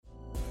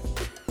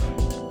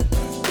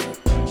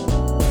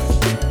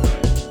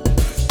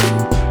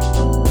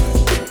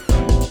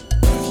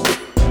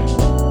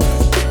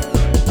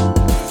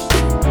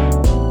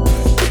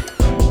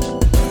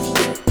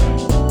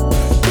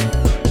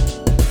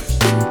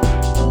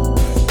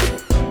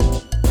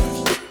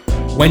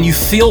When you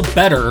feel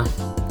better,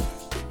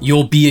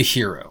 you'll be a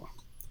hero.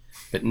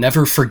 But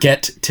never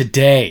forget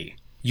today.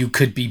 You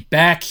could be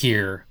back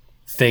here.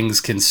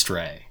 Things can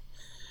stray.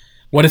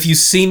 What if you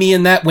see me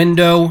in that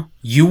window?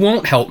 You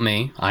won't help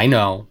me, I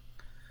know.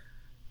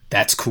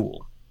 That's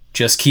cool.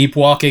 Just keep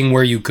walking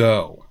where you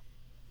go.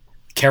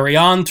 Carry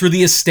on through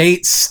the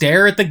estate,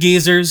 stare at the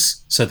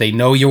geezers so they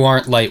know you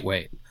aren't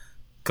lightweight.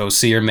 Go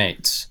see your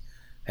mates.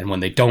 And when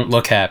they don't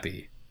look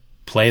happy,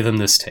 play them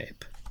this tape.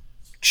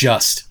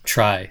 Just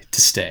try to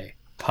stay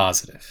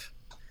positive.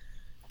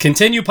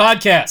 Continue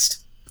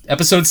podcast,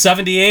 episode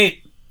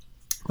 78.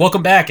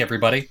 Welcome back,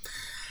 everybody.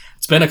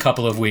 It's been a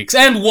couple of weeks,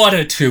 and what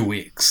a 2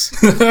 weeks.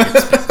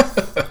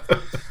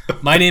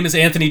 My name is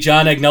Anthony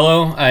John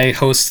Agnello. I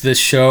host this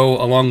show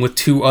along with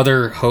two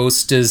other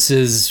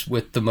hostesses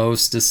with the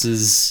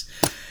mostesses.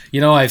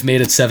 You know, I've made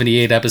it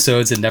 78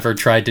 episodes and never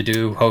tried to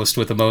do host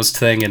with the most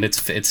thing, and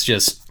it's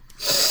just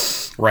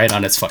right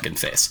on its fucking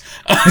face.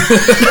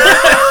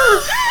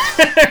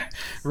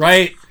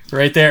 Right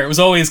there. It was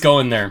always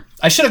going there.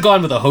 I should have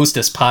gone with a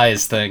hostess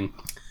pies thing.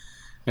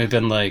 It'd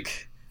been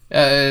like,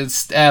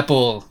 it's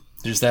Apple.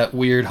 There's that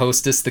weird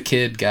hostess the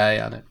kid guy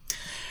on it.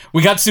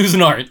 We got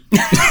Susan Arndt.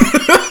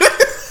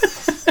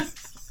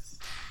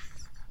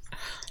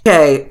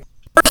 Okay,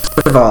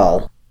 first of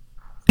all,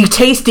 the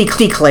tasty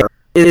Claire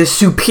is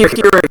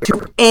superior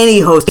to any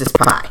hostess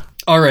pie.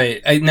 All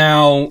right,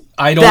 now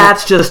I don't.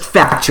 That's just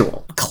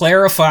factual.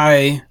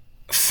 Clarify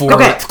for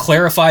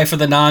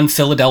the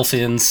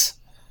non-Philadelphians.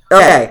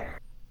 Okay,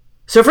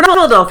 so for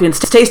non-Philadelphians,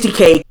 Tasty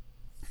Cake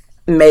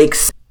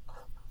makes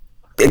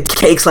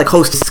cakes like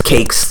hostess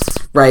cakes,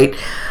 right?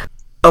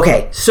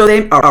 Okay, so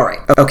they all right.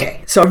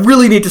 Okay, so I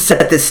really need to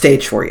set this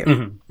stage for you.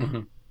 Mm-hmm,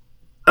 mm-hmm.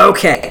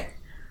 Okay,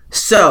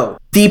 so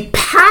the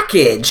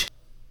package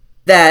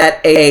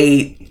that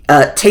a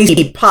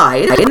tasty pie,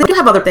 and they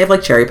have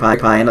like cherry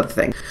pie and other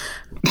things.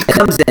 It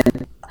comes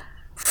in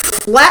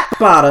flat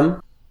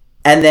bottom,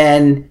 and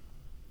then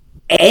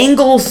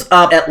angles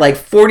up at like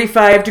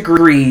 45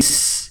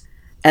 degrees,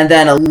 and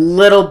then a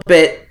little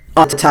bit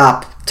on the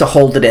top to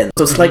hold it in.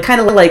 So it's like kind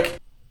of like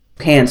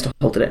hands to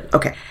hold it in.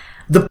 Okay.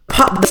 The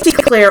Tasty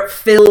Claire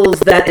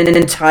fills that an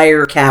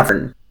entire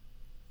cavern.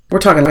 We're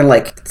talking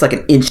like it's like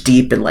an inch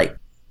deep and like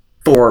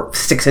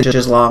 4-6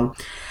 inches long,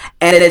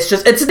 and it's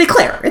an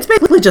eclair. It's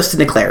basically just an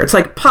eclair. It's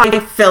like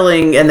pie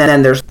filling, and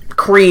then there's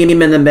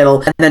cream in the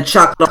middle, and then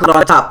chocolate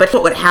on top. That's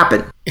what would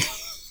happen.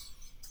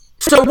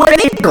 So what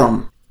they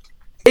do?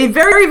 They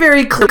very,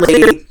 very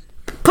clearly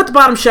put the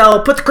bottom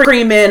shell, put the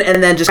cream in,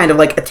 and then just kind of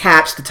like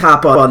attach the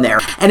top on there.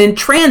 And in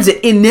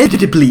transit,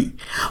 inevitably,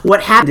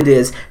 what happened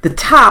is the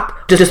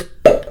top just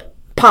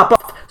pop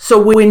off. So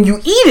when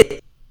you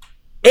eat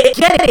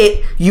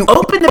it, you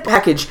open the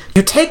package,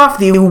 you take off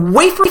the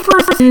wafer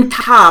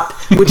top,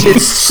 which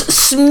is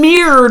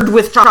smeared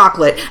with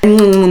chocolate, and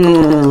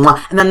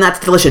then that's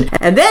delicious.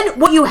 And then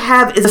what you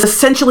have is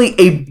essentially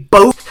a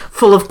boat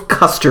full of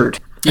custard.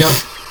 Yep.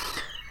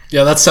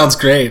 Yeah, that sounds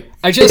great.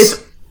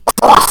 It's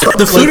awesome.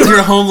 The food of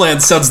your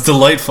homeland sounds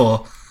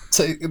delightful.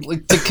 To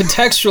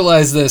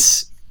contextualize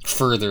this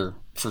further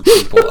for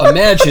people,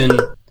 imagine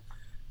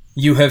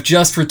you have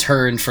just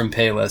returned from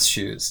Payless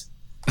Shoes.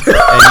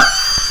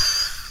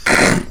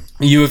 And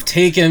you have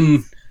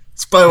taken...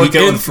 It's buy one,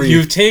 get one free.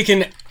 You've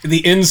taken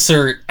the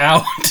insert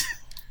out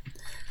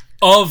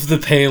of the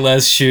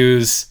Payless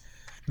Shoes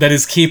that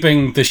is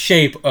keeping the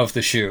shape of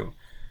the shoe.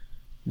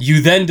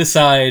 You then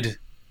decide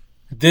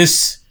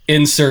this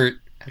insert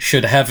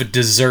should have a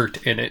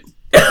dessert in it.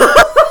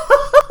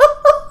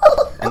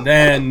 And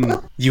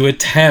then you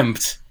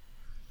attempt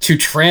to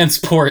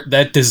transport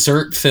that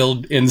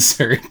dessert-filled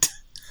insert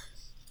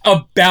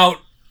about,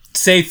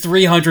 say,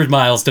 300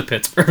 miles to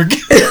Pittsburgh.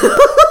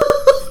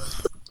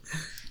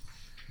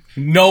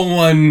 No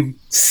one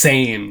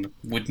sane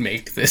would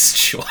make this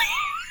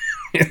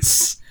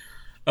choice.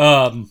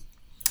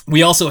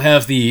 We also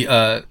have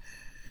the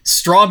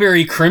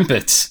strawberry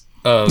crimpets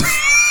of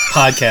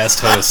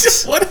podcast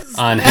hosts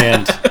on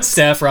hand.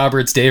 Steph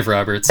Roberts, Dave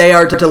Roberts. They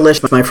are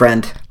delicious, my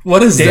friend.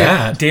 What is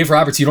that? Dave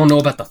Roberts, you don't know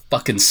about the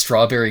fucking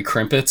strawberry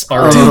crimpets?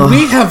 Dude,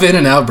 we have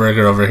In-N-Out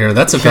Burger over here.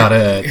 That's about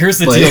it. Here's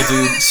the deal,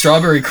 dude.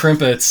 Strawberry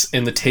crimpets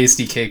in the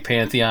Tasty Cake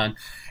pantheon.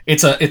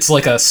 It's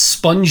like a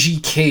spongy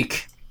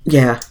cake.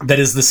 Yeah. That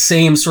is the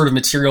same sort of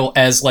material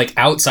as like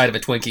outside of a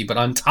Twinkie, but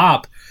on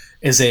top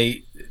is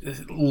a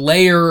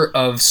layer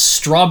of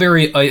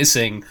strawberry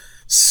icing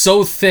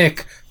so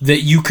thick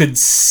that you could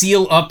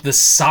seal up the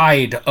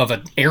side of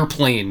an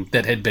airplane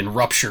that had been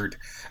ruptured,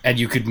 and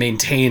you could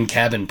maintain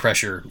cabin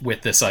pressure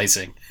with this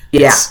icing.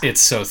 Yeah.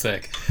 It's so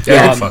thick.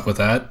 Yeah, I can fuck with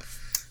that.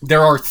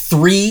 There are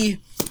 3,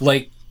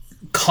 like,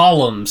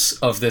 columns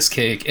of this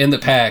cake in the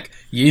pack.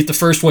 You eat the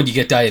first one, you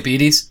get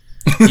diabetes.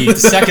 You eat the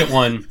second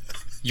one,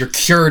 you're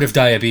cured of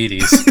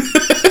diabetes.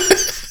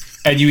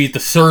 And you eat the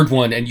third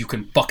one, and you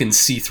can fucking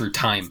see through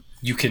time.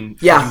 You can...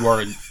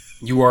 Yeah.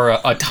 You are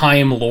a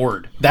time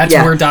lord. That's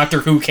where Doctor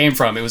Who came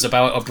from. It was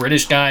about a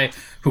British guy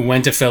who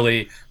went to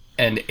Philly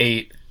and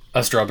ate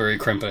a strawberry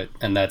crimpet,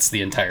 and that's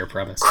the entire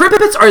premise.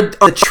 Crimpets are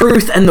the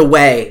truth and the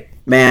way.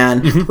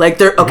 man. Like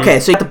they're okay.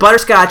 So you got the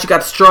butterscotch, you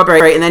got the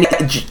strawberry, and then you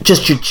got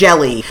just your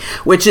jelly,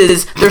 which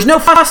is there's no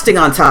frosting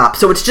on top,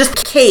 so it's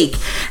just cake.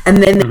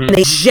 And then they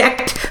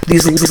inject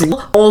these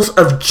balls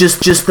of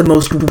just the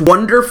most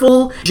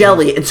wonderful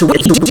jelly. And so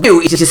what you do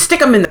is you stick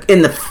them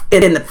in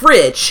the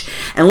fridge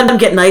and let them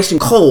get nice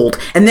and cold,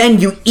 and then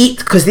you eat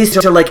because these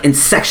are like in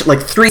section,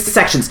 like 3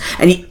 sections,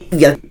 and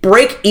you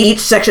break each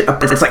section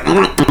up. It's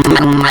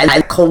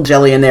like cold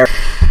jelly in there.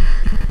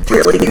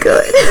 Really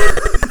good.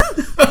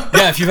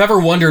 Yeah, if you've ever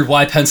wondered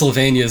why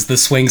Pennsylvania is the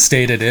swing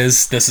state it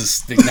is, this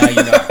is now you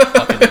know.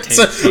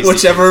 Fucking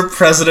whichever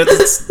president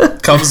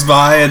comes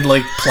by and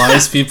like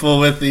plies people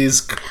with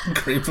these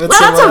creepits. Well,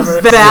 that's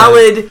a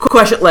valid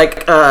question.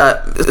 Like,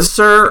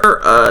 sir,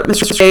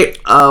 Mr. State,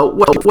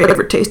 what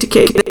flavor tasty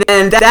cake?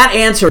 And that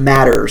answer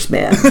matters,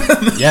 man.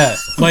 Yeah,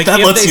 like that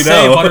if they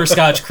say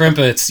butterscotch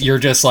crimpets, you're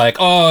just like,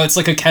 oh, it's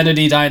like a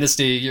Kennedy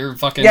dynasty. You're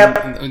fucking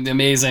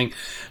amazing.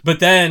 But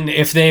then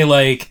if they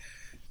like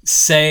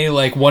say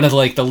like one of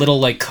like the little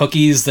like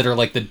cookies that are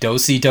like the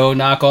Do-si-do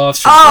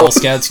knockoffs from Girl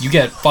Scouts, you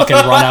get fucking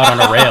run out on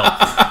a rail.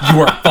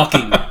 You are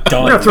fucking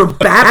done. I'm gonna throw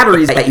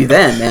batteries at you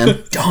then,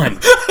 man.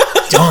 Done.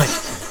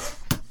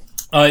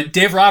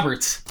 Dave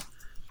Roberts,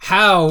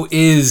 how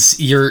is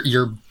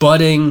your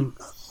budding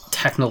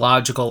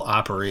technological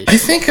operation? I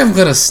think I'm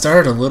gonna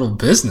start a little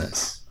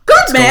business.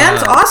 Good, man.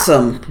 It's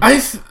awesome.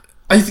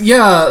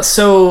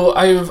 So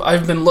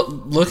I've been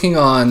looking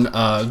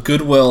on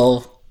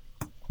Goodwill.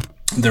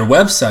 Their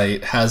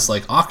website has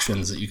like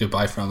auctions that you could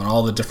buy from, and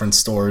all the different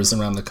stores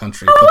around the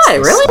country.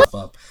 Really? Stuff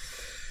up.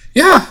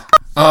 Yeah.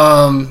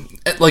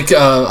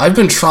 I've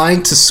been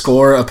trying to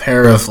score a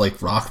pair of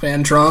like Rock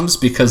Band drums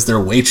because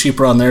they're way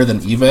cheaper on there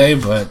than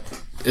eBay, but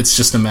it's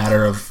just a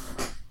matter of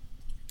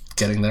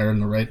getting there in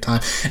the right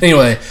time.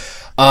 Anyway,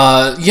 so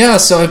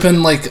I've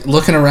been like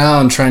looking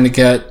around trying to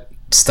get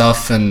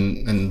stuff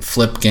and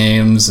flip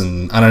games,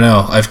 and I don't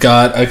know. I've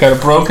got a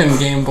broken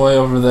Game Boy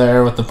over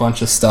there with a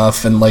bunch of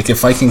stuff, and like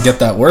if I can get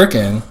that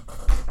working,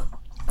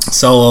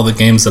 sell all the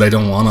games that I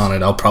don't want on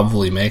it, I'll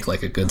probably make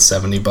like a good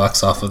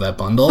 $70 off of that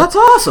bundle. That's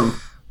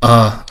awesome.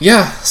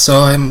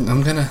 So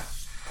I'm gonna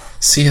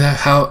see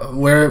that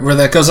where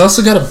that goes. I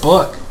also got a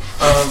book.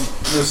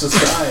 There's this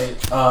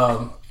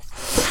guy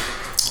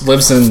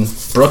lives in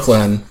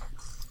Brooklyn,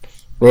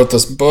 wrote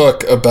this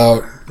book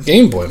about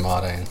Game Boy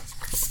modding.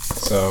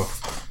 So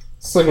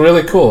it's like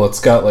really cool. It's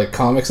got like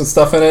comics and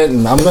stuff in it,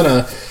 and I'm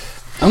gonna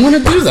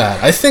do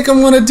that. I think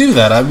I'm gonna do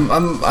that.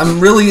 I'm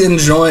really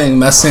enjoying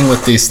messing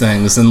with these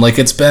things, and like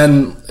it's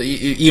been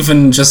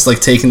even just like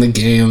taking the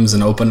games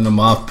and opening them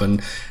up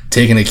and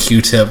taking a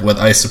Q-tip with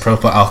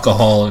isopropyl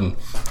alcohol and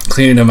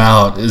cleaning them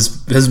out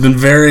has been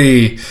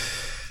very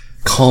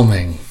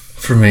calming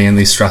for me in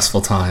these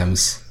stressful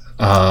times.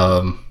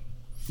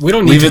 We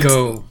don't need to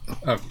go.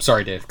 Oh,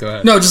 sorry, Dave. Go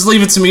ahead. No, just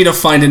leave it to me to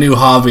find a new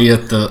hobby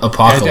at the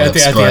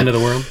apocalypse. At the end of the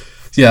world.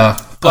 Yeah,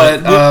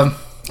 but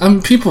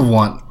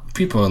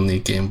people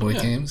need Game Boy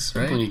games,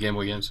 right? People need Game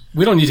Boy games.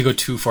 We don't need to go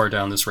too far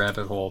down this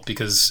rabbit hole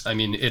because I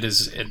mean it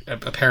is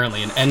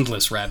apparently an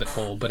endless rabbit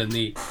hole. But in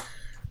the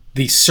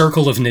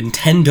circle of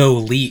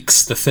Nintendo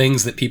leaks, the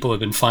things that people have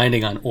been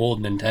finding on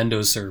old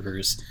Nintendo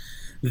servers,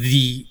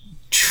 the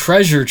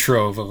treasure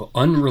trove of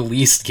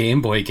unreleased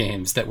Game Boy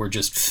games that were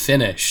just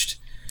finished.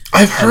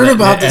 I've heard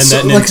about this.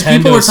 So, like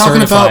people were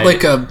talking about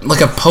like a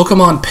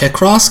Pokemon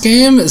Picross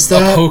game. Is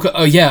that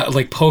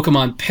like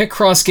Pokemon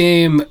Picross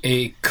game,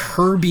 a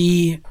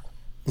Kirby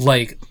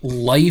like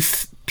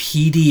Life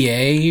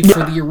PDA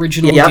for the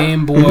original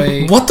Game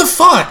Boy. What the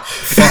fuck?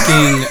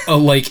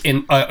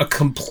 Fucking a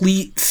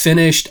complete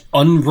finished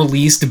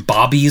unreleased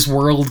Bobby's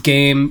World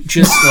game.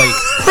 Just like.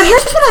 But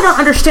here's what I don't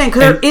understand,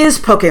 because there is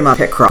Pokemon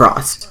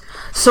Picross.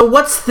 So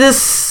what's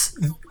this?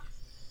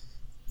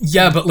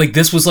 Yeah, but like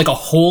this was like a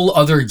whole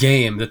other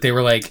game that they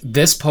were like,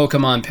 this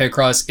Pokemon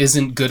Picross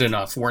isn't good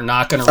enough. We're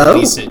not going to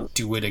release it.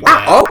 Do it again.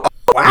 Wow.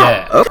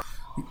 Yeah.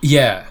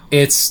 Yeah.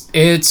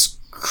 It's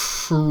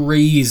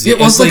crazy. It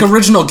was like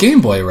original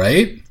Game Boy,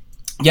 right?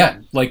 Yeah,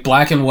 like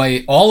black and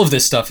white. All of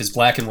this stuff is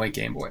black and white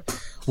Game Boy.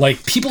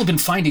 Like people have been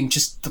finding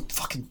just the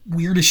fucking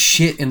weirdest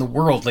shit in the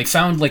world. Like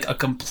found like a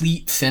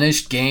complete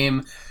finished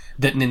game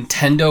that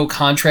Nintendo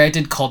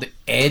contracted called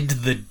Ed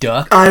the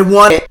Duck. I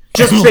want it.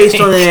 Just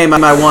based on the name,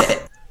 I want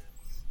it.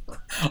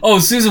 Oh,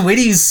 Susan, wait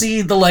till you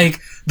see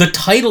the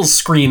title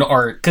screen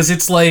art, because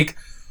it's like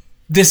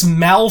this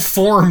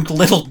malformed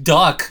little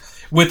duck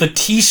with a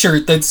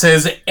t-shirt that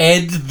says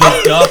Ed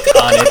the Duck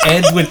on it.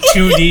 Ed with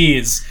 2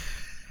 Ds.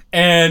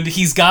 And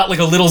he's got like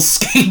a little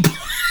skateboard.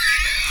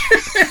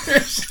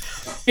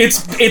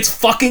 It's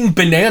fucking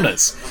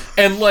bananas.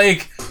 And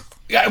like,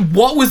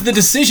 what was the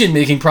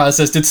decision-making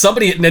process? Did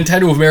somebody at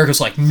Nintendo of America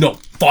was like, no,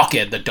 fuck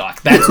Ed the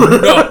Duck. That's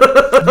no.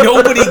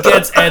 Nobody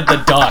gets Ed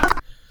the Duck.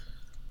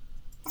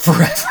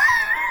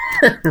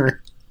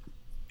 Forever.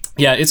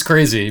 Yeah, it's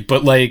crazy.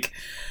 But like,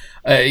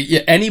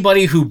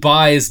 anybody who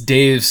buys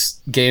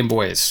Dave's Game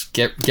Boys,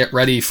 get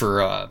ready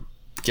for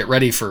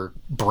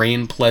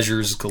brain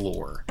pleasures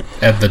galore.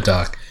 Ed the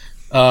Duck.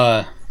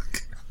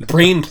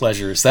 Brain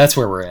pleasures. That's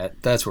where we're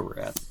at.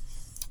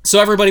 So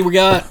everybody, we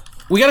got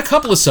a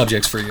couple of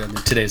subjects for you in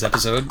today's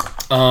episode.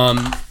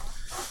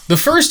 The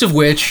first of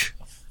which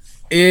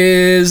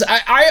is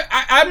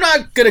I'm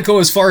not gonna go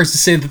as far as to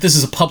say that this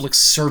is a public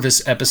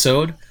service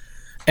episode,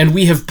 and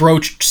we have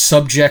broached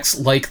subjects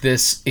like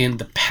this in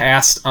the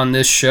past on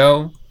this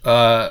show.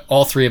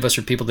 All three of us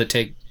are people that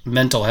take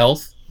mental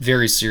health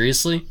very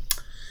seriously.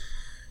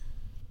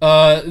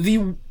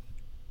 The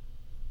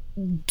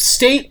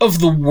state of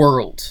the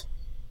world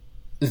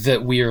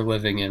that we are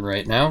living in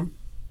right now,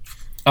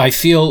 I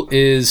feel,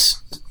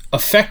 is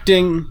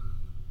affecting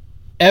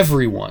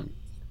everyone,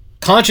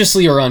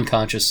 consciously or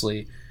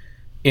unconsciously,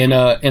 in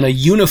a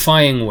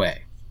unifying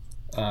way.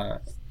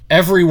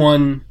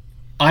 Everyone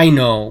I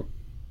know,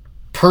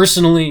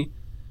 personally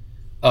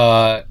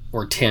or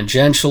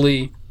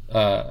tangentially,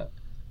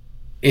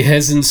 it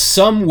has in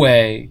some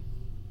way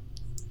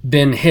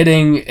been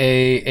hitting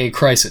a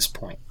crisis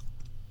point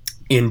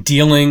in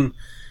dealing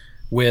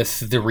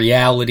with the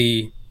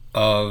reality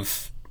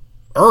of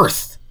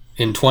Earth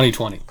in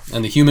 2020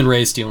 and the human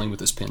race dealing with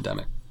this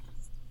pandemic.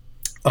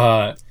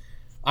 I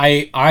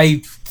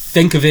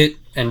think of it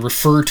and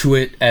refer to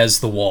it as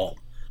the wall.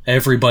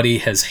 Everybody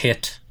has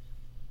hit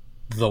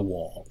the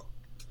wall.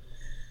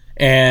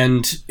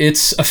 And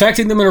it's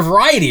affecting them in a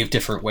variety of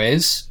different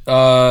ways.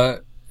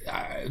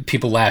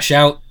 People lash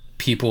out,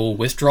 people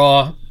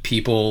withdraw,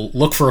 people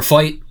look for a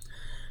fight.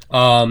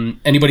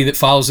 Anybody that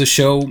follows this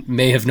show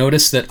may have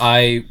noticed that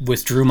I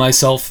withdrew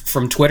myself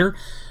from Twitter.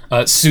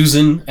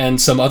 Susan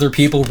and some other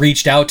people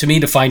reached out to me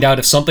to find out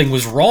if something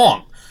was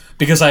wrong.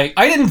 Because I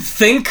didn't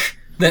think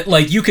that,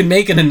 like, you can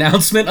make an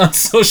announcement on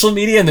social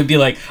media and then be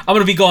like, I'm going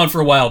to be gone for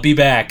a while, be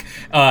back.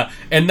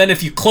 And then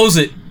if you close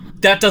it,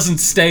 that doesn't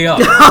stay up.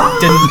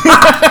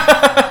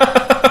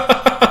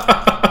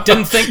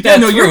 Didn't think that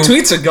through. Your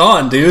tweets are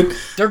gone, dude.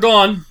 They're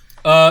gone.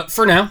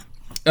 For now.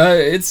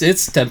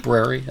 It's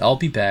temporary. I'll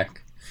be back.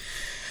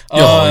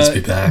 You'll always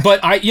be back.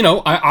 But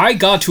I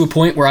got to a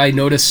point where I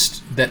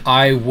noticed that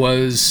I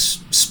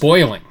was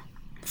spoiling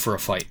for a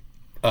fight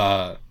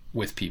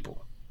with people.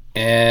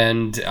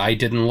 And I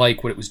didn't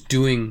like what it was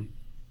doing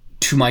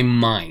to my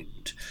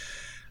mind.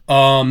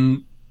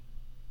 But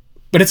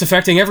it's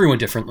affecting everyone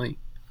differently.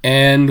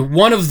 And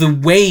one of the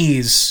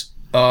ways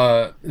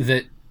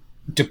that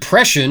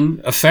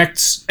depression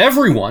affects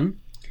everyone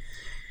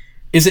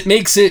is it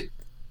makes it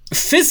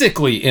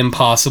physically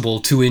impossible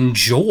to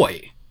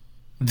enjoy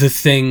the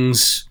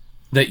things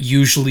that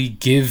usually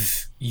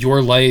give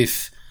your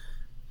life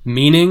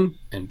meaning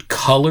and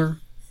color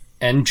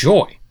and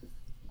joy.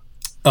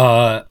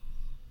 I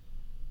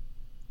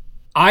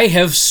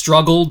have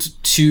struggled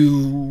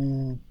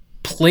to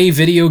play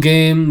video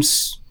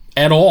games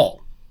at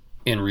all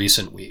in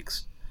recent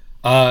weeks.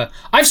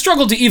 I've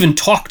struggled to even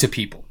talk to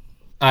people.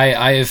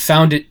 I have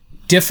found it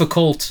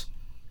difficult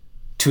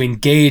to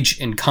engage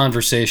in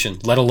conversation,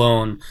 let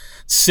alone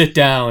sit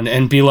down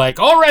and be like,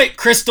 all right,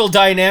 Crystal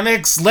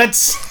Dynamics, let's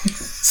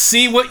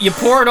see what you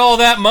poured all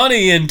that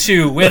money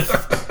into with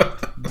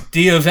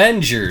the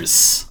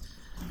Avengers.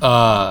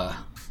 That's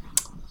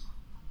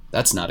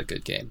not a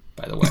good game,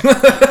 by the way.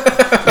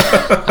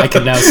 I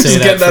can now say Just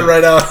that. get that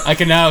right out. I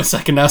can now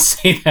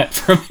say that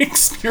from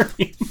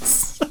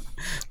experience.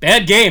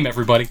 Bad game,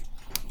 everybody.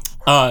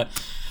 But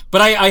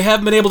I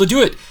haven't been able to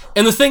do it.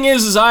 And the thing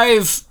is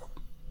I've,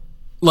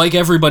 like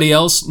everybody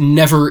else,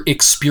 never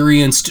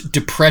experienced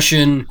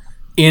depression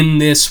in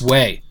this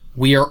way.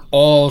 We are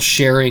all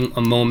sharing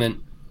a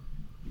moment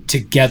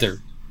together.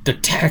 The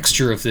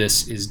texture of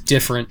this is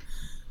different,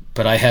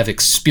 but I have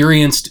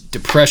experienced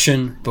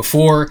depression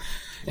before,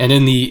 and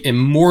in the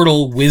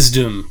immortal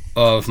wisdom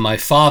of my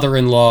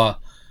father-in-law,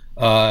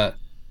 it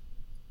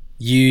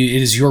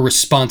is your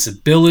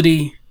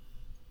responsibility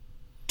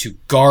to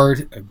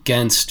guard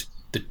against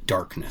the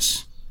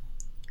darkness.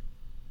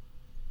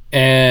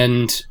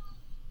 And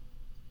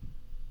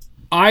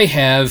I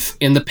have,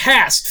 in the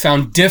past,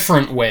 found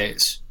different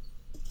ways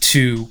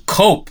to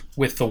cope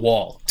with the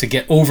wall, to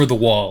get over the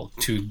wall,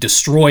 to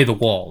destroy the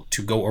wall,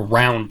 to go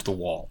around the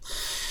wall.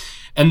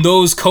 And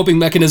those coping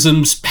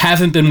mechanisms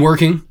haven't been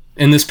working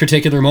in this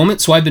particular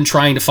moment, so I've been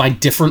trying to find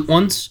different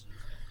ones.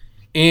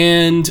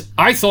 And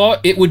I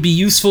thought it would be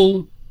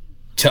useful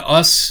to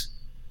us,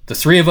 the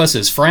three of us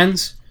as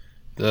friends,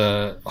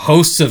 the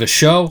hosts of a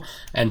show,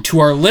 and to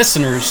our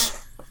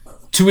listeners,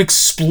 to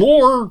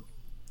explore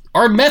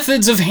our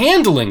methods of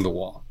handling the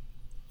wall.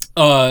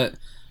 I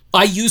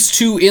used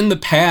to, in the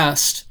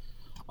past,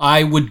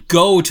 I would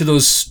go to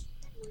those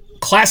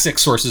classic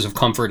sources of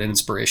comfort and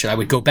inspiration. I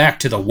would go back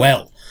to the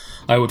well.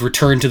 I would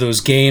return to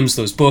those games,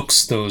 those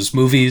books, those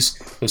movies,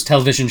 those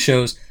television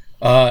shows,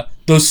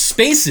 those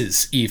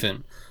spaces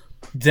even,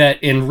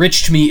 that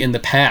enriched me in the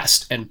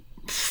past. And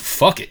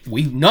fuck it,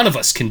 none of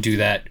us can do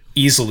that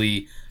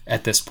easily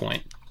at this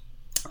point.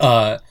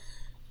 And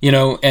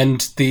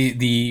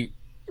the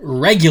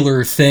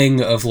regular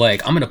thing of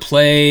like, I'm gonna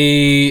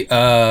play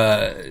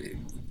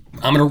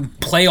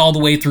all the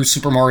way through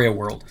Super Mario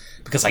World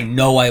because I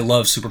know I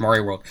love Super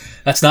Mario World.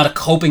 That's not a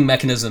coping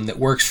mechanism that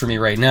works for me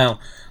right now.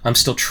 I'm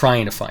still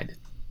trying to find it.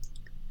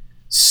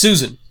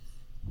 Susan,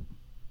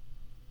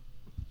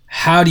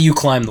 How do you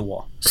climb the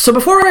wall? So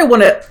before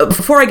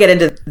I get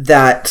into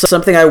that,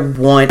 something I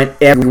want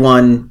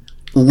everyone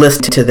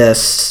listening to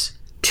this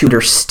to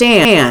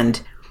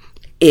understand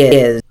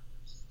is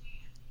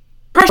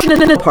depression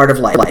is a part of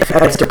life.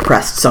 It's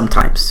depressed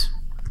sometimes.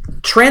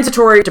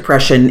 Transitory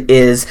depression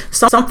is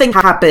something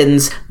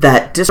happens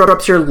that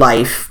disrupts your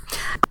life.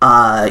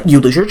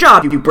 You lose your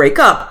job, you break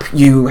up,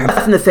 you have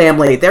death in the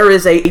family. There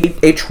is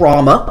a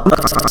trauma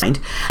of some kind,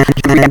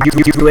 and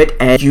you do it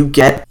and you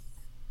get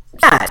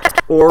sad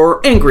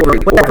or angry or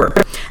whatever.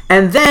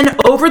 And then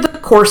over the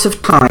course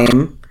of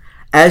time,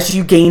 as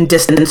you gain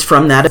distance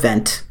from that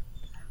event,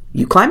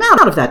 you climb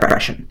out of that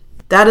depression.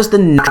 That is the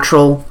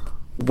natural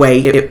way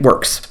it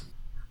works.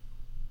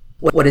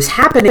 What is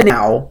happening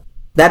now,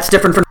 that's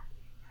different from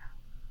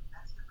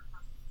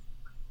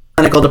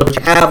clinical that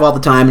you have all the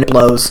time and it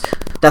blows.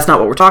 That's not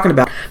what we're talking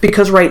about.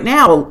 Because right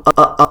now,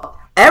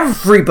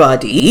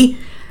 everybody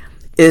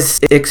is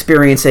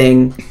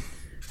experiencing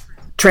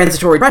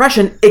transitory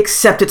depression,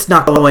 except it's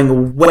not going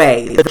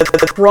away.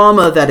 The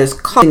trauma that is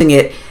causing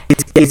it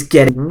is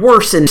getting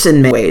worse in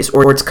many ways,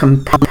 or it's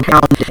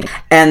compounding.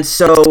 And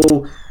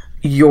so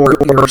your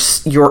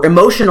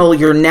emotional,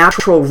 your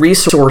natural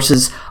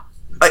resources,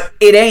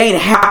 it ain't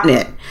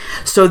happening.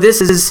 So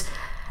this is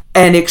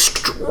an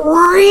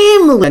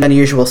extremely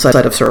unusual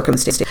set of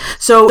circumstances.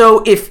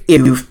 So if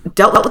you've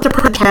dealt with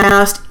depression in the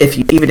past,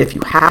 even if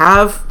you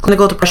have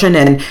clinical depression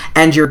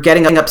and you're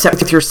getting upset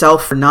with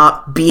yourself for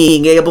not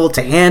being able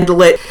to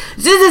handle it,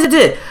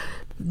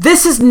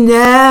 this has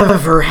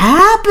never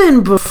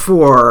happened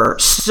before.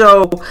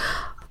 So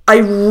I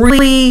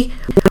really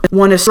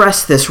want to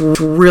stress this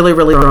really,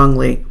 really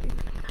strongly.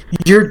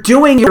 You're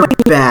doing your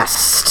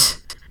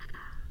best.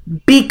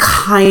 Be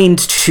kind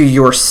to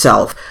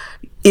yourself.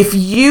 If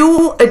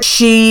you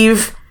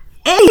achieve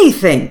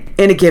anything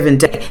in a given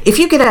day, if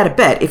you get out of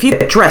bed, if you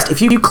get dressed, if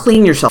you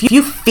clean yourself, if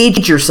you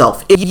feed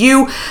yourself, if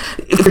your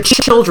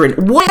children,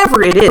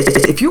 whatever it is,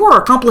 if you are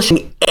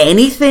accomplishing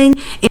anything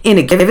in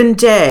a given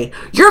day,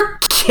 you're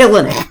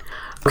killing it.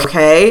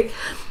 Okay?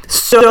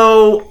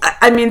 So,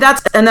 I mean,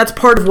 that's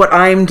part of what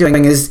I'm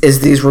doing is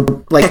these,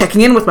 like,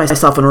 checking in with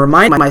myself and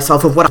reminding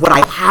myself of what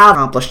I have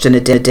accomplished in a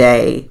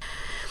day.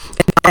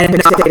 And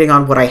meditating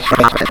on what I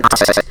haven't,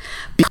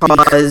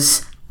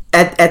 because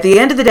at the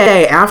end of the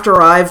day,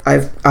 after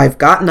I've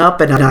gotten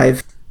up and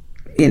I've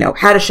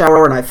had a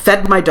shower and I've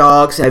fed my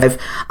dogs and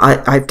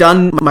I've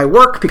done my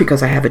work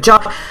because I have a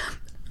job,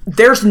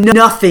 there's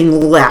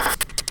nothing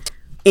left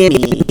in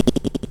me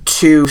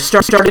to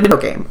start a video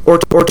game or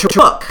to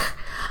cook.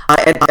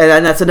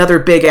 And that's another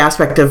big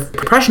aspect of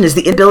depression, is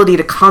the inability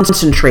to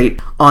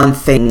concentrate on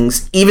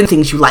things, even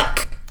things you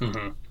like.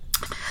 Mm-hmm.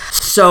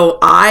 So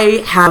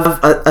I have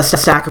a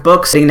stack of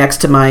books sitting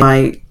next to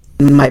my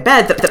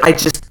bed that I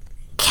just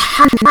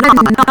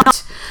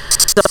cannot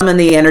summon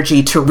the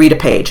energy to read a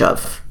page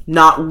of.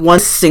 Not one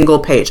single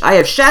page. I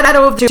have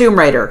Shadow of the Tomb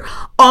Raider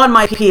on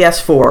my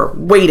PS4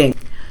 waiting.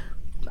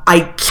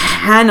 I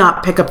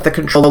cannot pick up the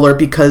controller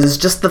because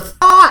just the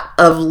thought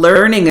of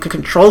learning a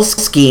control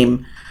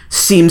scheme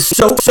seems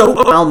so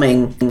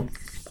overwhelming.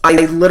 I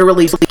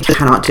literally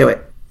not do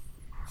it.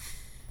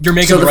 You're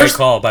making the right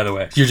call, by the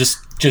way. You're just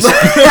let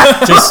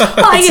that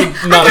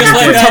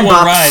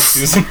one ride,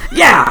 Susan.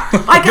 Yeah,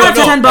 I got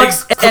it for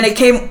 $10, and it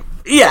came.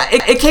 Yeah,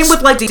 it came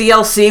with like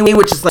DLC,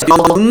 which is like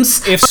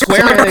loans. If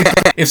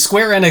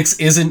Square Enix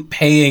isn't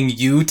paying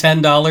you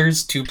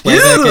 $10 to play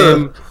that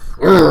game,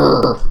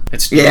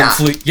 it's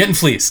getting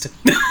fleeced.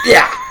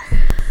 Yeah.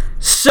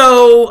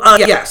 So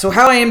so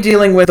how I am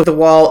dealing with the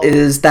wall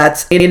is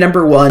that's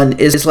number one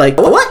is like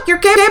what you're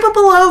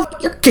capable of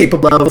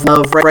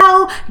right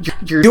now.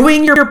 You're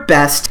doing your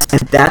best,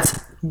 and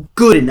that's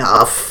good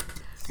enough.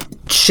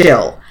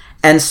 Chill.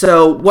 And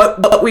so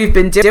what we've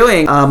been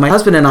doing, my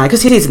husband and I,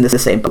 because he's in the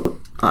same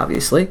boat,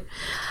 obviously.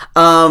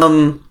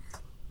 I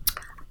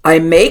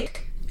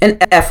make an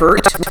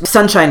effort.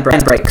 Sunshine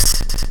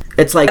breaks.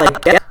 It's like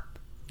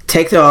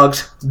take the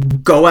dogs,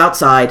 go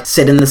outside,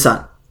 sit in the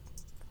sun.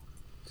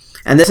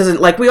 And this isn't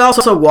like, we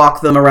also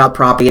walk them around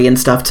property and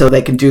stuff so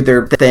they can do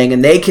their thing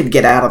and they can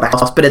get out of the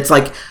house. But it's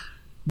like,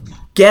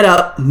 get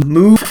up,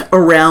 move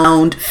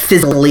around,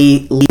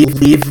 physically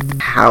leave the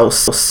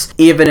house,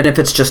 even if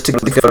it's just to go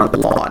on the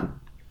lawn.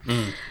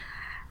 Mm.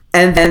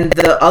 And then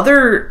the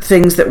other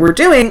things that we're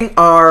doing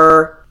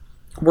are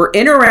we're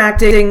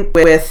interacting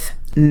with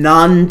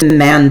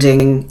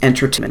non-demanding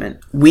entertainment.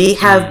 We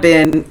have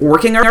been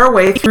working our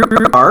way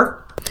through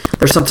our.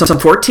 There's some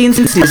 14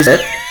 seasons of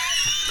it.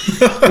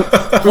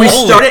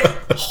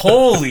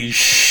 Holy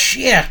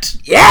shit!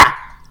 Yeah.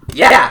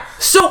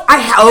 So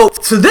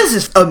so this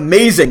is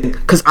amazing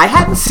because I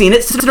hadn't seen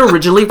it since it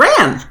originally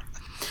ran.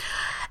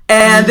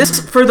 And this,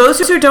 for those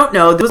who don't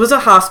know, this was a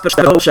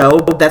hospital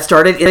show that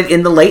started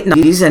in the late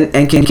 90s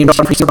and came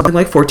on for something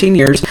like 14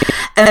 years.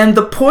 And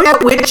the point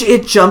at which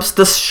it jumps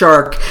the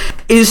shark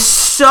is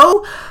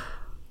so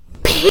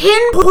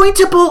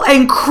pinpointable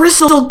and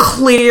crystal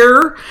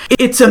clear.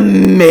 It's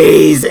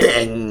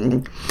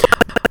amazing.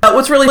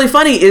 What's really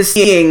funny is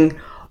seeing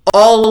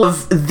all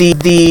of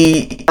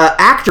the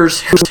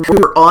actors who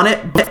were on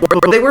it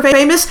before they were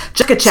famous.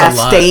 Jessica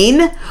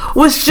Chastain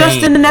was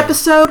just in an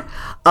episode.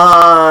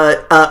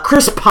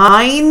 Chris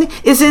Pine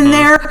is in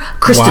there.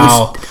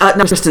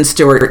 Kristen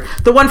Stewart,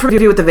 the one from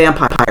Interview with the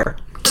Vampire.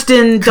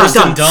 Kristen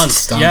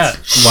Dunst. Yeah.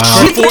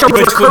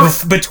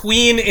 Wow.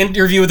 Between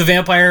Interview with the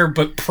Vampire,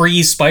 but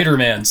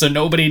pre-Spider-Man, so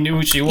nobody knew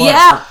who she was.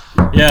 Yeah.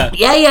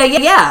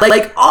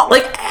 Like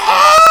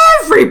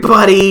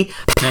everybody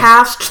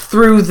passed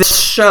through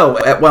this show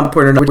at one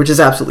point or another, which is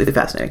absolutely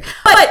fascinating.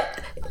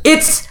 But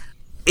it's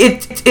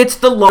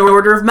the Law and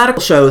Order of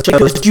medical shows.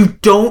 You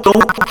don't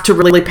have to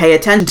really pay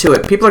attention to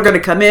it. People are going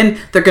to come in,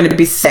 they're going to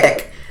be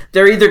sick.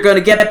 They're either going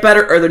to get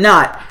better or they're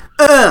not.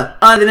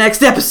 On the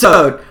next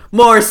episode,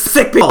 more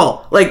sick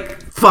people.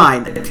 Like,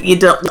 fine. You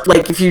don't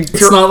like if you.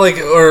 It's not like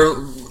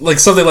like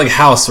something like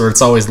House where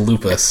it's always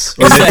lupus.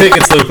 Or they think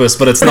it's lupus,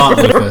 but it's not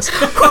lupus.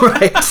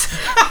 Right.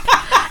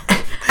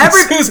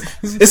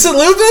 Is it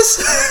lupus?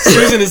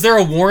 Susan, is there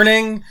a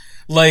warning?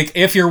 Like,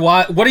 if you're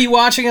what are you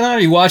watching it on? Are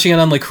you watching it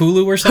on like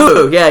Hulu or something?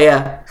 Hulu,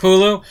 yeah.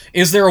 Hulu.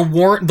 Is there a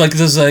like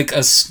does like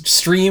a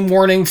stream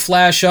warning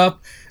flash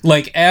up?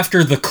 Like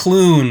after the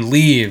Clune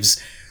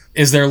leaves,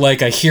 is there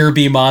like a Here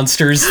Be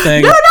Monsters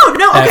thing? No.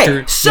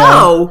 Okay,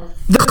 so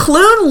the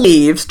Clune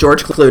leaves.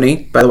 George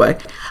Clooney, by the way,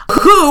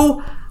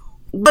 who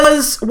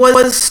was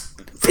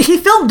he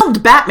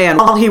filmed Batman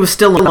while he was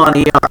still on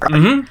ER.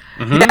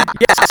 Yeah.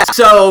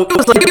 So it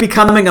was like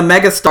becoming a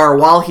megastar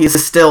while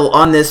he's still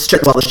on this show.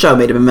 Well, the show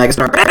made him a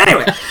megastar. But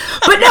anyway.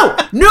 But no.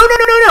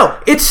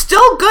 It's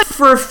still good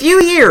for a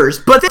few years.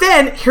 But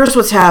then here's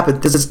what's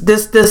happened. This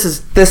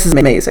is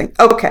amazing.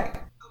 Okay.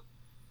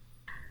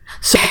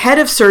 So head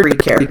of surgery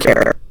care.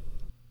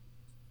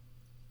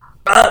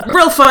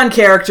 Real fun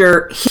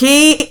character.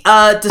 He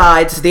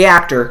the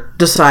actor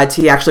decides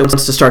he actually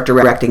wants to start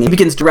directing. He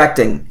begins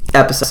directing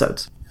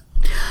episodes.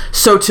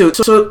 So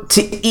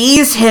to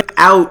ease him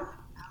out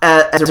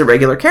as a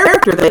regular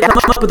character, they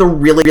come up with a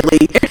really,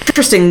 really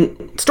interesting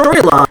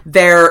storyline.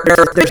 There's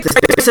this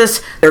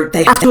crisis.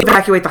 They have to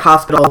evacuate the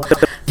hospital.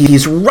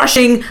 He's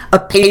rushing a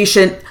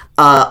patient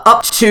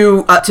up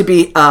to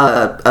be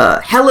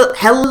helicopter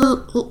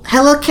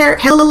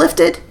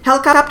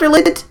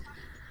lifted.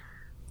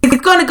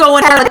 He's gonna go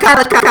on a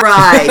helicopter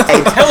ride.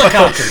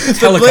 Helicopter.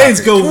 The blades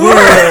go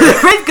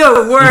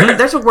whir.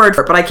 There's a word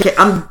for it, but I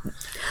can't.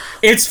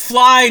 It's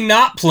fly,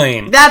 not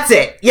plane. That's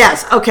it.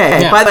 Yes.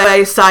 Okay. Yeah. By the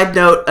way, side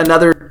note: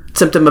 another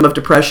symptom of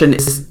depression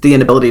is the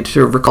inability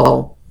to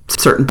recall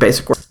certain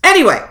basic words.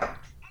 Anyway,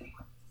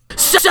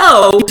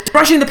 so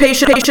rushing the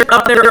patient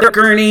up there,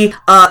 gurney.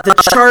 The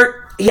chart.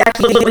 He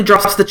actually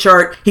drops the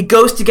chart. He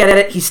goes to get at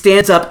it. He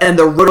stands up, and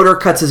the rotor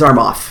cuts his arm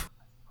off.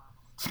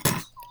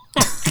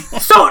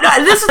 So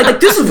this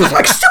was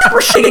like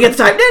super shaking at the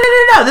time.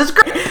 No, this is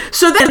great.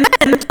 So then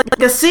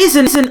like a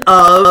season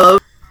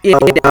of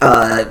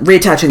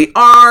reattaching the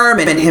arm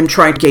and him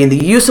trying to gain the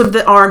use of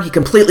the arm. He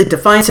completely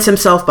defines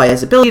himself by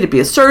his ability to be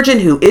a surgeon.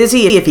 Who is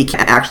he if he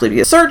can't actually be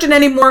a surgeon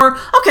anymore?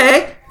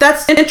 Okay,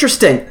 that's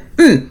interesting.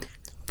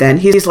 Then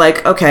he's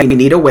like, okay, we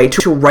need a way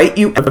to write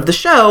you out of the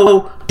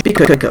show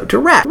because you could go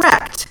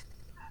direct.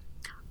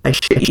 I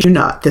shit you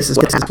not. This is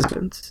what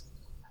happens.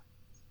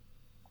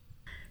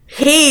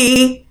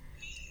 He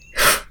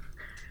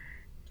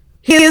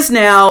is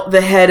now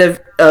the head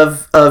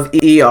of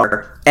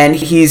ER, and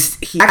he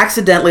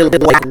accidentally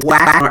like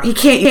whacked. He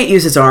can't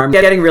use his arm.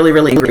 Getting really,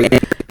 really angry.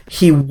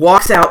 He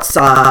walks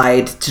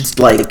outside to just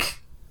like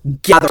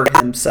gather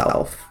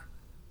himself,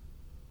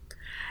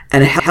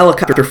 and a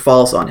helicopter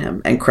falls on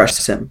him and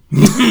crushes him.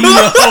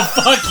 No,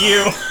 fuck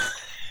you.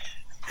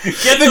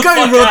 Get the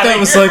guy who wrote that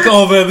was like,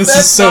 "Oh man, this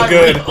is so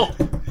good.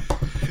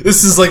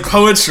 This is like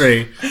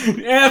poetry."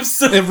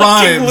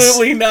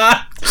 Absolutely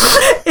not.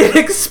 It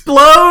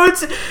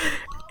explodes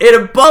in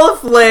a ball of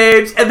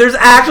flames, and there's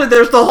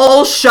the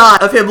whole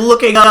shot of him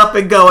looking up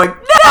and going,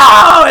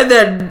 "No!" and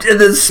then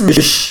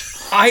smash.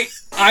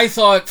 I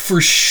thought for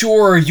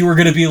sure you were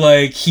gonna be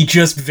like, he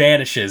just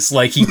vanishes,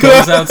 like he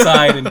goes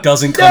outside and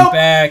doesn't come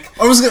back.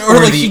 Or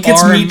like he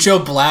gets Meet Joe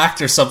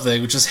Blacked or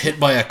something, which is hit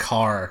by a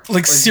car,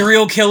 like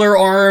serial killer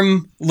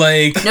arm.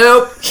 Like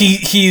nope.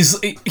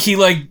 He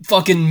like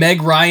fucking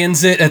Meg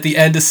Ryan's it at the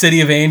end of City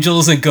of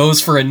Angels and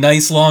goes for a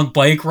nice long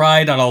bike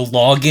ride on a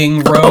logging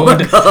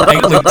road,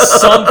 like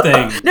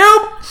something.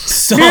 Nope.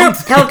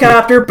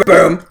 Helicopter,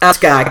 boom, out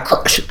sky,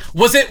 crush.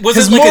 Was it like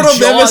a Jaws?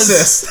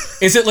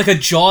 Nemesis. Is it like a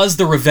Jaws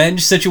the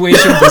Revenge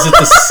situation? Was it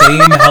the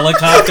same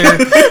helicopter?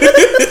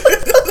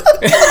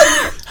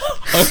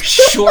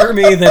 Assure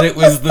me that it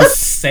was the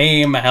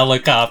same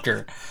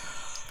helicopter.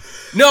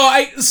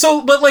 No,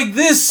 but like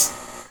this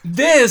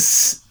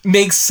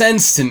makes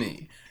sense to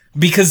me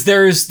because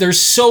there's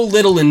so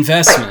little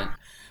investment.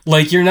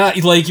 Like you're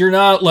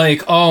not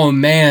like, oh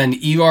man,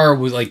 ER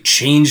was like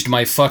changed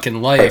my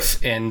fucking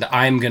life and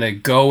I'm gonna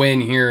go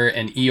in here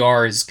and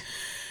ER is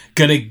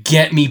gonna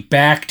get me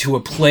back to a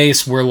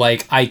place where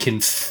like I can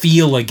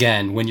feel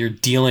again when you're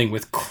dealing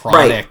with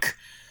chronic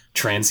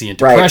transient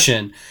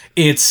depression.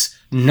 It's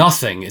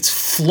nothing. It's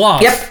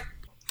fluff. Yep.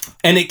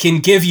 and it can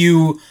give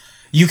you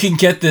can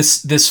get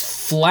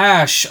this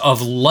flash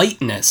of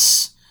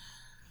lightness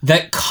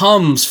that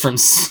comes from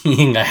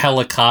seeing a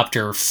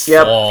helicopter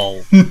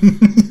fall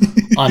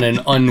on an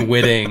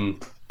unwitting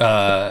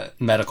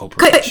medical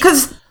professional.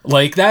 Because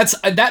like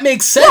that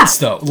makes sense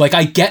though. Like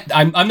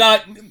I'm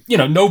not,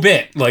 no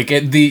bit. Like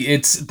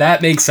that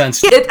makes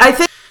sense. I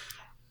think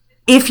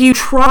if you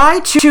try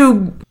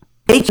to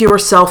make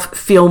yourself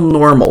feel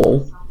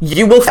normal,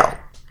 you will fail.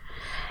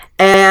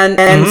 And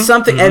this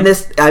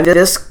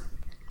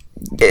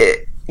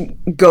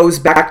goes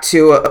back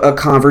to a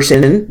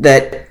conversation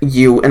that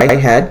you and I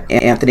had,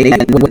 Anthony,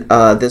 when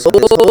this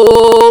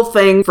whole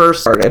thing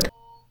first started.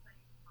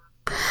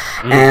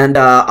 And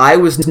I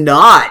was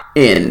not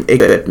in a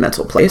good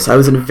mental place. I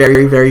was in a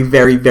very, very,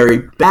 very, very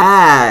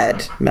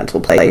bad mental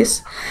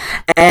place.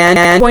 And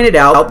I pointed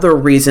out the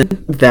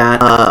reason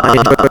that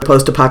I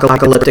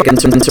post-apocalyptic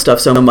and some stuff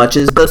so much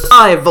is the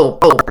survival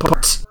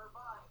part.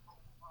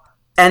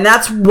 And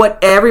that's what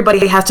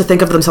everybody has to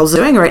think of themselves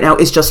doing right now,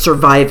 is just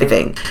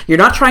surviving. You're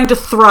not trying to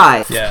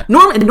thrive. Yeah. In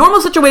a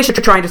normal situation,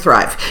 you're trying to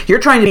thrive. You're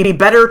trying to be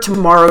better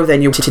tomorrow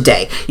than you are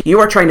today. You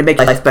are trying to make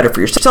life better for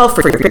yourself,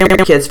 for your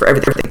family, kids, for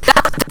everything.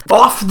 That's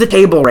off the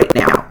table right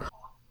now.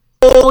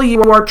 All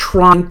you are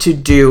trying to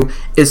do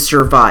is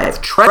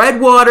survive. Tread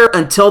water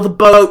until the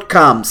boat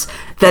comes.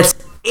 That's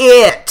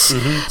it.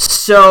 Mm-hmm.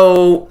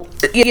 So,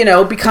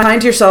 be kind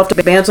to yourself,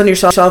 advance on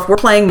yourself. We're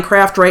playing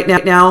Minecraft right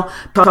now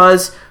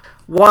because...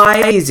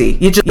 why easy?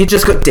 You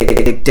just go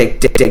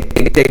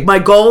dig. My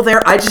goal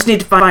there, I just need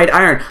to find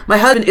iron. My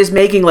husband is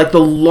making like the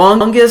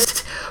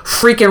longest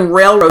freaking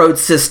railroad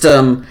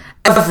system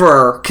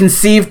ever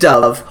conceived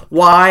of.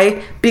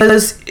 Why?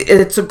 Because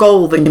it's a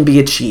goal that can be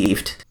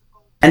achieved.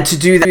 And to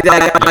do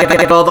that, I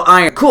get all the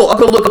iron. Cool, I'll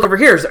go look over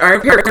here. There's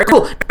iron here.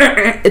 Cool.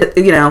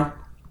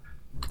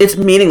 It's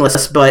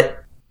meaningless,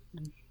 but...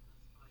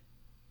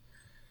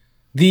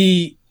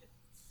 The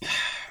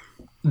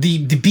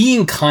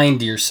being kind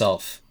to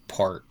yourself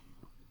part,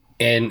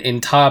 and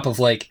in top of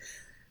like,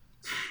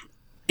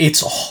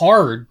 it's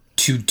hard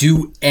to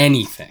do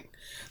anything.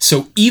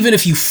 So even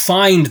if you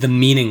find the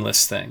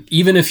meaningless thing,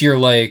 even if you're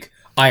like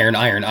iron,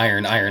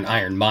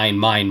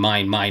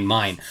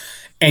 mine,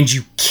 and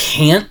you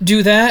can't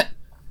do that,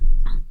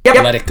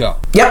 let it go.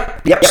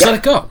 Yep. Just let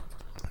it go.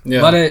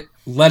 Yeah.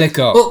 Let it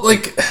go. Well,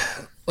 like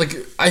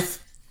I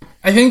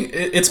think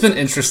it's been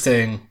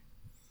interesting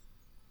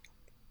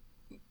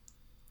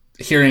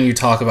hearing you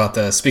talk about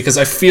this, because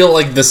I feel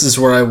like this is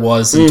where I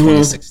was in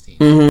 2016.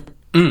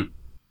 Mm-hmm. Mm.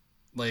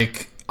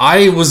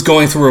 I was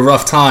going through a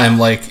rough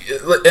time, and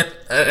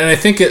I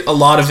think a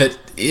lot of it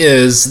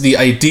is the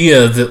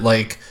idea that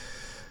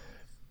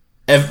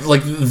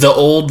the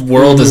old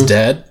world is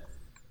dead,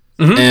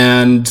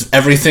 and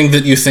everything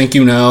that you think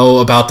you know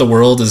about the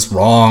world is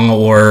wrong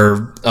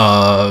or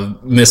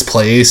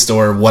misplaced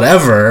or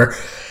whatever.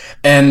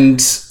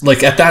 And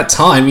at that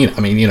time,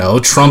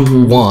 Trump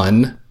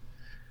won.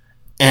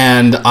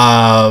 And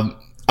I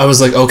was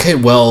like, okay,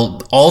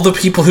 well, all the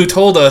people who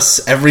told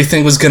us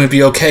everything was going to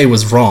be okay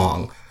was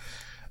wrong.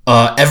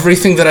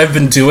 Everything that I've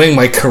been doing,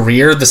 my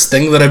career, this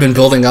thing that I've been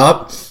building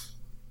up,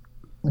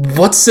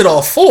 what's it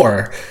all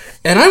for?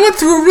 And I went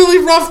through a really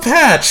rough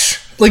patch,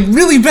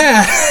 really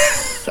bad.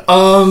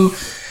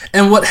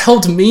 And what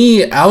helped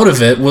me out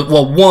of it,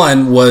 well,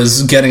 one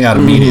was getting out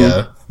of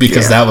media,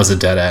 because that was a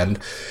dead end.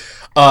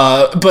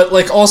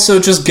 But also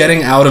just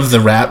getting out of the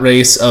rat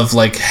race of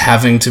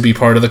having to be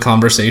part of the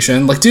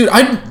conversation. Dude,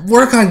 I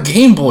work on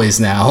Game Boys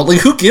now.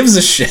 Who gives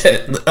a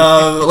shit?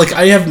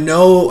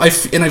 I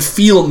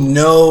feel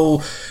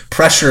no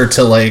pressure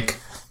to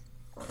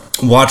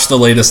watch the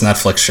latest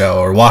Netflix show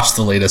or watch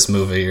the latest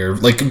movie or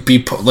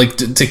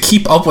to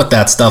keep up with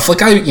that stuff.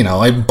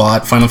 I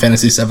bought Final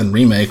Fantasy VII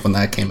Remake when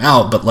that came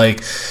out, but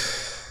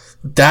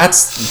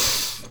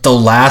that's the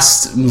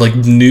last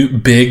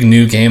big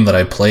new game that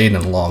I played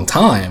in a long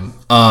time.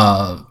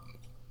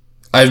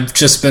 I've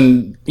just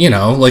been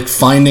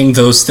finding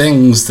those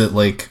things that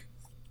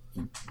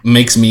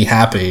makes me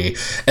happy.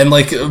 And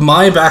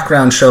my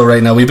background show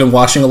right now, we've been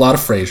watching a lot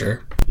of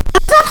Frasier.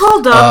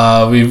 Hold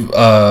up.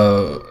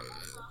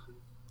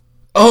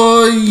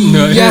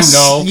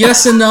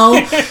 Yes and no.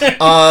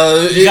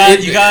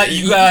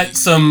 You got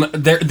some.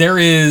 There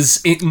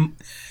is.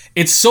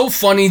 It's so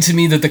funny to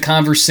me that the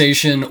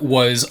conversation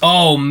was,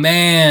 oh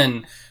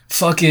man,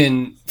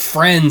 fucking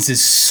Friends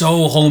is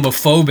so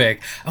homophobic.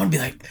 I want to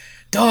be like,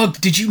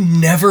 dog, did you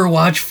never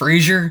watch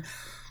Frasier?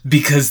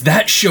 Because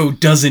that show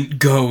doesn't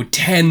go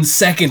 10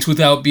 seconds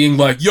without being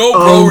like, yo,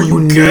 bro, are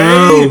you gay?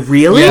 No,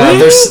 really?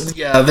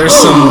 Yeah, there's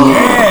some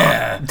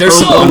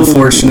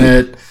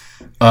unfortunate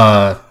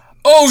transgender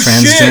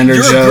shit, you're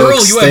jokes. A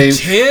girl, you have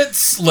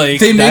tits?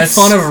 They make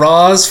fun of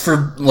Roz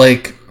for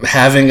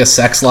having a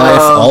sex life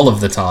all of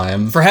the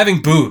time. For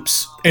having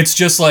boobs. It's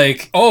just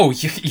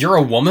you're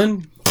a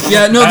woman?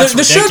 Yeah, no,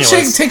 the show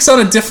takes on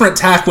a different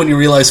tack when you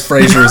realize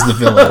Frasier is the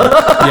villain.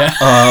 Yeah.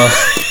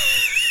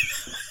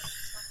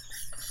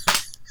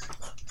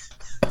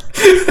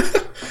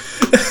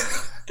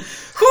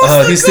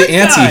 he's the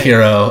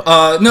anti-hero.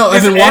 No,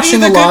 I've been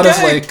watching a lot of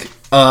like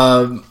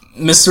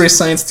Mystery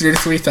Science Theater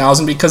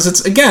 3000 because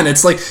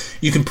it's like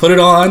you can put it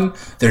on.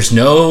 There's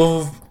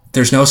no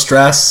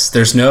stress.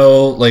 There's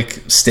no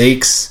like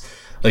stakes.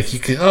 Like you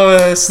can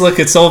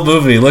it's old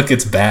movie. Look,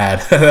 it's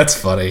bad. That's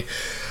funny.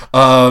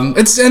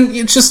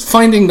 It's just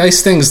finding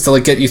nice things to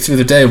like get you through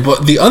the day.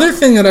 But the other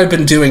thing that I've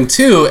been doing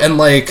too, and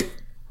like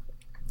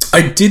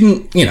I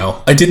didn't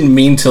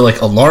mean to like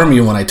alarm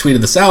you when I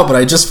tweeted this out, but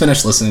I just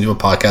finished listening to a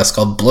podcast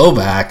called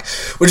Blowback,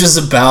 which is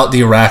about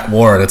the Iraq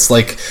War, and it's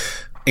like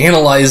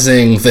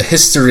analyzing the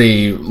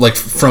history like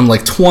from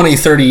like 20,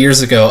 30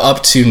 years ago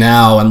up to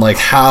now, and like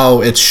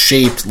how it's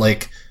shaped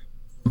like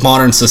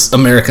modern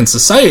American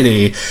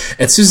society.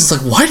 And Susan's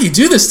like, why do you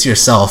do this to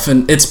yourself?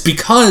 And it's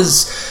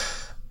because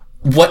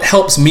what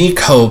helps me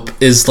cope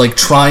is like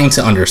trying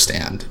to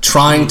understand,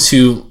 trying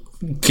to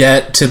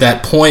get to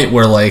that point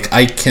where like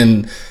I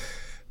can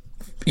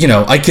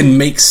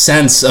make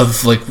sense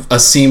of like a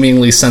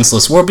seemingly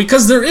senseless world,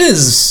 because there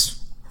is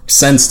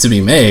sense to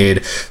be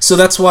made. So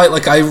that's why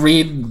like I've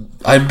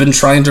been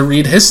trying to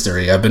read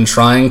history. I've been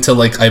listening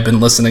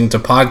to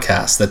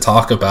podcasts that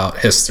talk about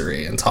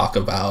history and talk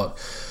about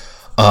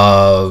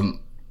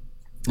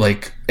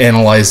like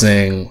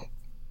analyzing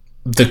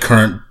the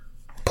current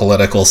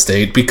political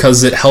state,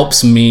 because it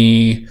helps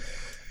me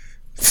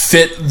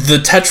fit the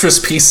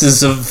Tetris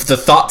pieces of the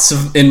thoughts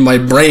in my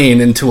brain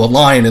into a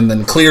line and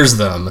then clears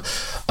them.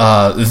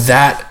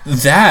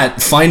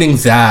 Finding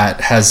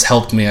that has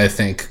helped me, I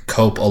think,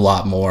 cope a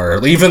lot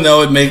more. Even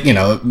though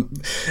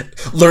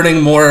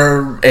learning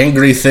more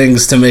angry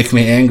things to make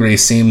me angry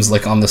seems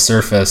like on the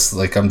surface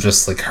like I'm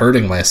just like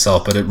hurting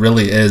myself, but it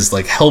really is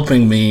like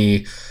helping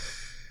me,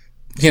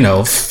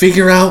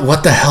 figure out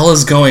what the hell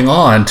is going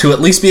on, to at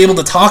least be able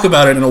to talk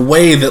about it in a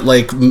way that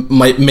like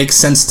might make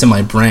sense to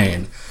my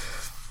brain.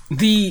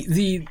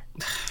 The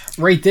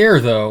right there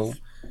though,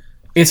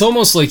 it's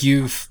almost like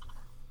you've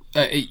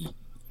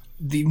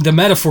the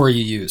metaphor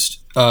you used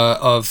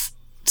of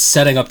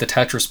setting up the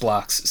Tetris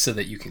blocks so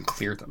that you can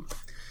clear them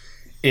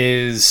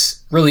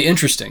is really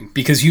interesting,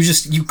 because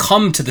you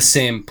come to the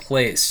same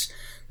place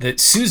that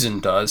Susan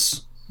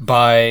does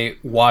by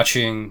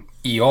watching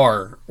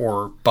ER,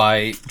 or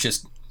by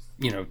just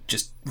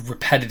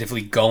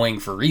repetitively going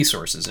for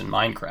resources in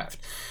Minecraft,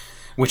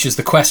 which is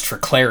the quest for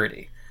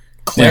clarity.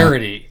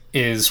 Clarity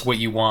is what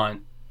you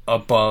want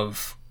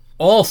above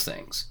all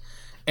things.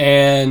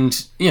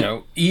 And,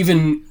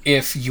 even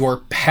if your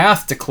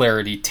path to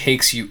clarity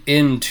takes you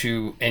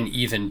into an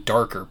even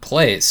darker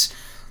place,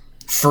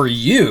 for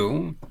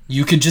you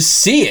could just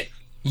see it.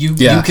 You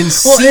can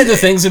see the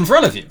things in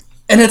front of you.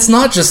 And it's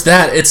not just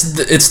that.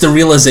 It's the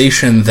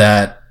realization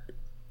that,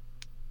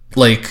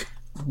 like,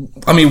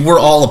 I mean, we're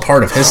all a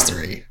part of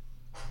history.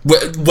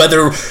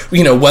 Whether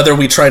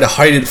we try to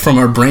hide it from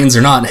our brains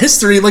or not. In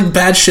history, like,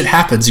 bad shit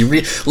happens.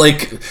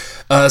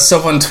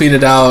 Someone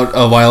tweeted out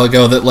a while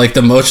ago that like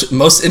the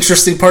most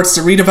interesting parts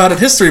to read about in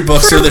history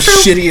books are the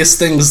shittiest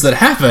things that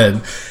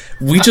happen.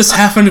 We just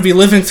happen to be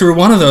living through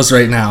one of those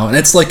right now, and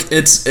it's like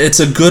it's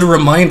a good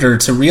reminder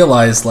to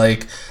realize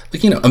like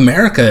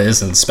America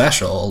isn't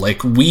special.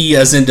 Like, we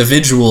as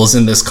individuals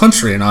in this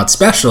country are not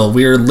special.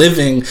 We are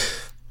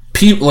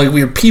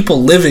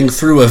people living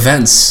through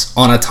events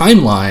on a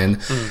timeline,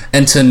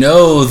 and to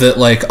know that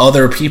like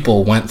other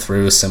people went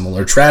through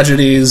similar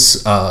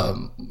tragedies,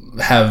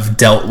 have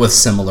dealt with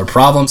similar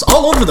problems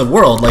all over the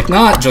world, like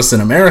not just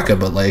in America,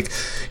 but like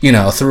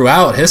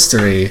throughout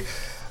history.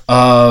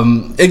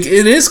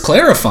 It is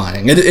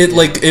clarifying.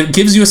 It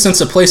gives you a sense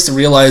of place to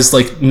realize,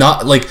 like,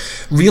 not like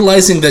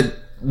realizing that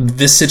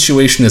this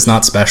situation is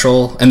not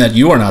special and that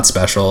you are not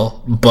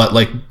special, but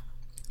like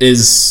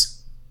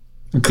is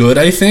good,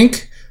 I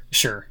think.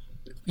 Sure.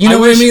 You know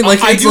what I mean?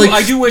 Like, I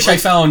do wish I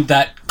found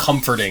that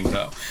comforting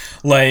though.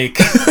 Like,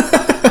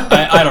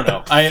 I don't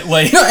know.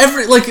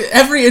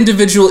 Every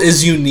individual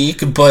is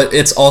unique, but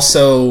it's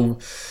also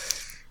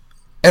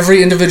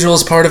every individual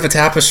is part of a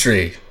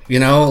tapestry.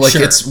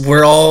 Sure.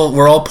 We're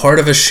all part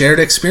of a shared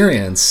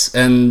experience,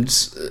 and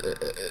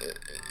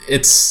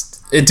it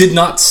did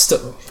not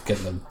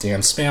getting a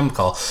damn spam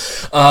call.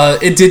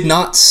 It did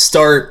not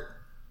start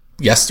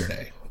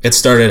yesterday. It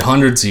started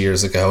hundreds of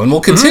years ago, and will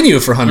continue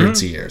for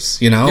hundreds of years.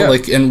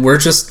 And we're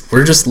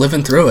just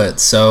living through it.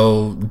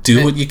 So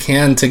do what you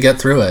can to get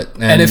through it,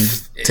 and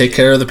take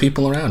care of the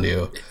people around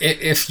you.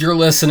 If you're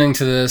listening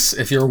to this,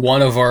 if you're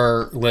one of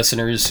our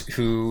listeners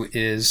who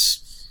is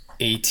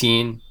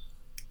 18,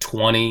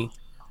 20,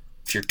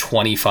 if you're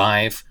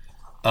 25,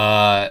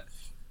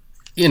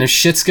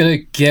 shit's gonna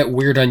get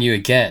weird on you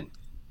again.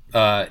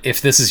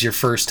 If this is your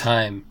first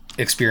time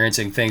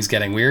experiencing things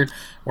getting weird,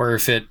 or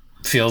if it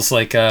feels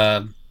like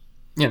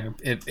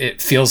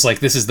it feels like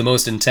this is the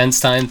most intense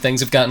time things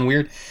have gotten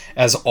weird,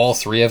 as all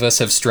three of us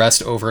have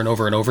stressed over and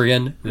over and over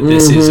again.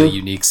 This is a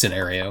unique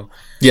scenario.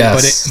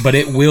 Yes. But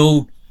it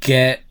will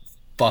get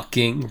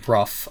fucking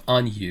rough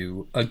on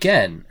you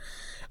again.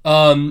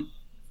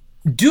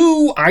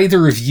 Do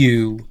either of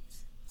you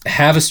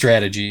have a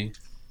strategy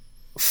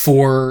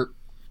for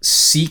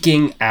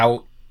seeking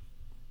out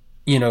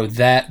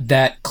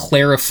that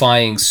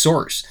clarifying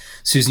source.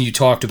 Susan, you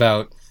talked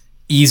about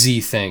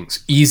easy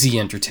things, easy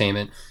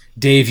entertainment.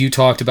 Dave, you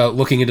talked about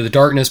looking into the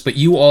darkness, but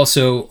you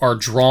also are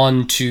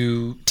drawn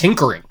to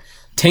tinkering.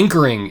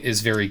 Tinkering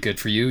is very good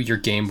for you, your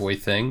Game Boy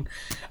thing.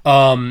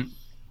 In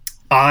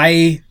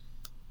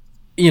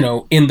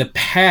the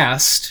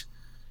past,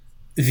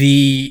 are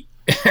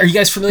you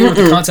guys familiar with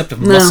the concept of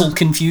muscle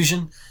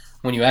confusion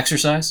when you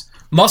exercise?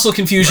 Muscle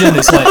confusion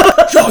is like,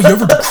 yo, you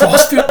ever do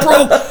CrossFit,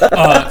 bro?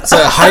 It's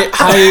a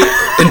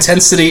high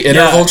intensity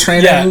interval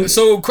training. Yeah.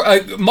 So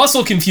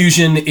muscle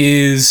confusion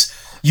is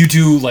you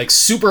do like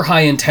super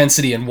high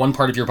intensity in one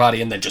part of your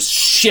body and then just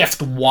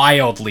shift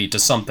wildly to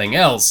something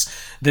else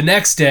the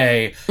next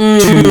day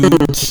to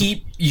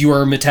keep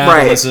your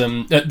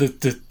metabolism. Right.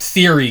 The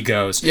theory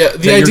goes. Yeah.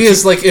 The idea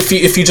is like if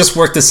you just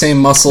work the same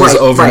muscles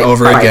over and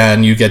over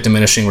again, you get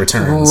diminishing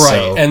returns. Right.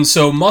 So. And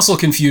so muscle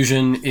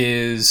confusion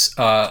is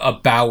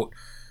about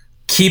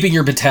keeping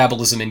your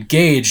metabolism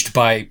engaged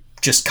by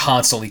just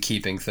constantly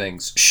keeping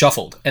things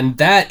shuffled. And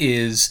that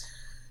is,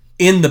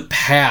 in the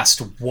past,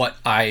 what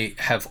I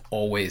have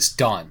always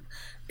done.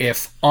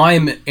 If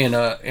I'm in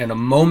a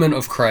moment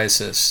of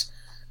crisis,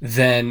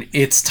 then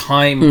it's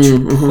time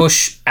to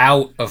push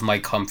out of my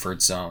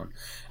comfort zone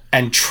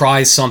and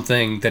try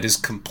something that is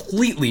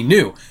completely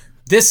new.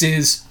 This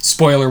is,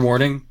 spoiler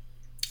warning,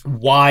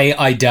 why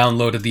I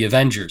downloaded The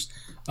Avengers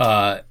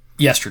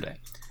yesterday.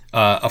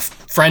 A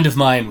friend of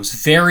mine was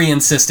very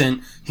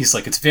insistent. He's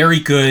like, it's very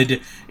good.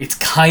 It's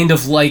kind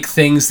of like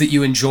things that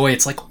you enjoy.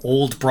 It's like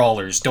old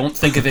brawlers. Don't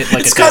think of it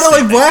like it's kind of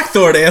like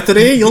Blackthorn,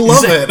 Anthony. You'll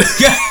love it.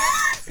 Yeah,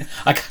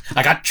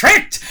 I got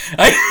tricked.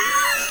 But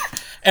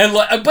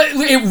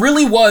it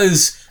really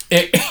was.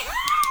 This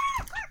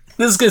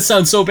is gonna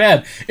sound so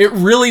bad. It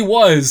really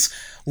was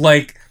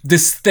like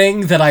this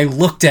thing that I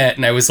looked at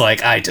and I was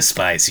like, I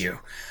despise you.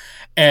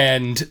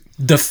 And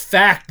the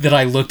fact that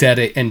I looked at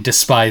it and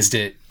despised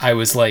it, I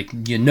was like,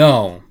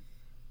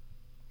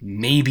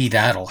 maybe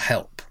that'll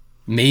help.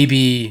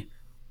 Maybe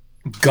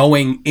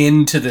going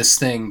into this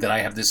thing that I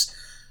have this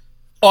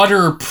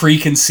utter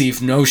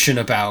preconceived notion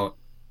about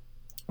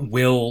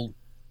will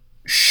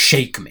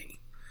shake me.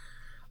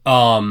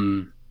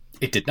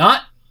 It did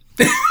not.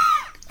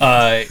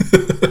 It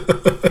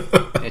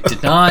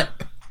did not.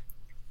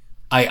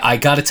 I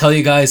gotta tell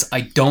you guys, I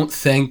don't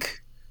think...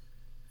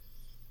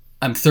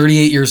 I'm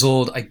 38 years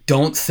old. I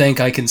don't think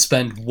I can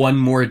spend one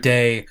more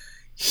day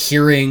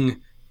hearing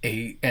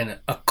a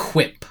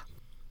quip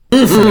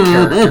from a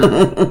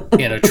character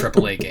in a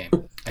AAA game.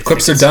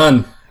 Quips are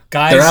done.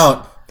 Guys, they're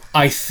out.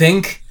 I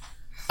think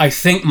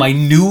my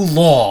new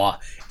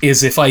law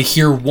is if I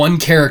hear one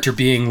character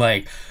being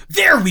like,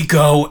 there we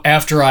go,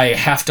 after I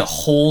have to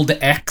hold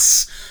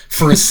X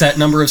for a set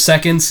number of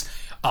seconds,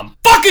 I'm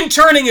fucking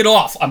turning it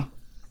off. I'm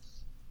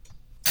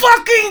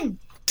fucking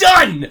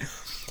done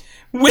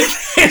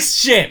with this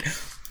shit.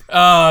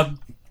 But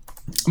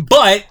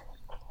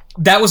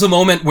that was a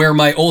moment where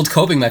my old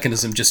coping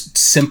mechanism just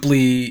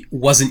simply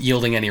wasn't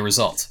yielding any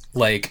results.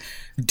 Like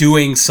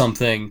doing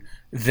something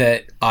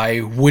that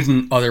I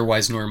wouldn't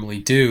otherwise normally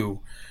do.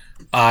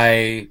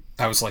 I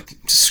was like,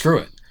 screw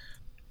it.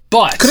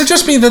 But could it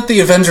just be that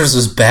The Avengers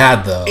was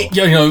bad, though?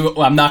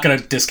 I'm not going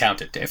to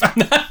discount it, Dave. I'm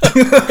not.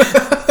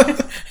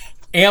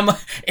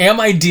 Am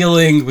I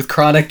dealing with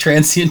chronic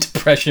transient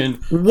depression?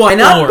 Why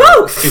not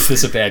both? Is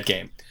this a bad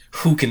game?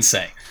 Who can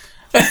say?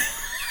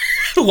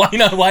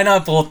 Why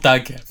not both,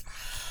 Doug?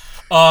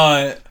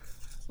 But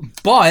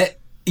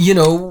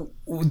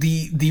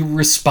the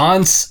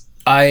response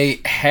I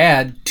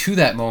had to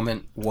that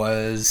moment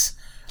was,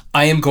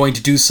 I am going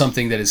to do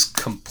something that is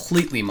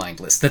completely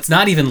mindless. That's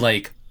not even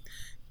like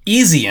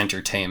easy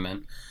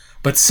entertainment,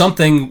 but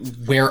something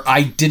where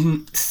I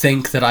didn't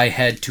think that I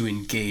had to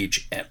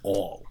engage at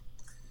all.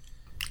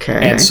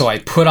 Okay. And so I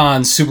put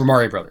on Super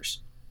Mario Brothers.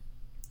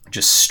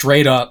 Just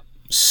straight up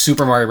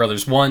Super Mario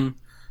Brothers 1,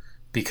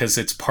 because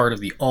it's part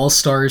of the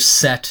All-Stars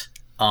set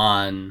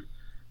on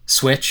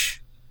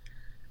Switch.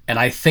 And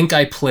I think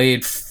I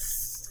played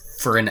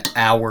for an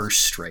hour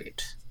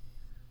straight,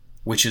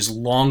 which is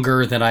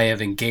longer than I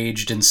have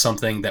engaged in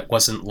something that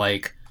wasn't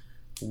like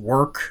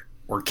work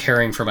or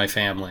caring for my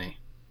family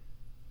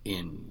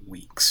in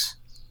weeks.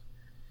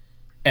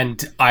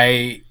 And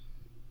I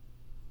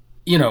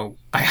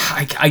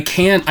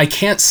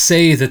can't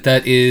say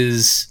that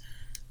is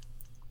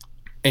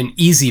an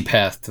easy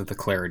path to the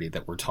clarity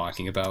that we're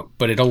talking about,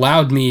 but it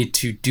allowed me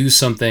to do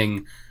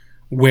something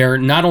where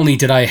not only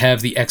did I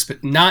have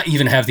not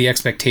even have the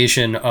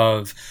expectation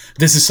of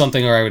this is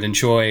something I would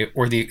enjoy,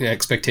 or the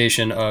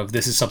expectation of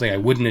this is something I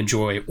wouldn't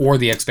enjoy, or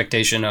the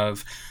expectation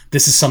of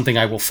this is something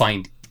I will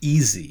find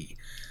easy.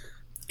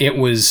 It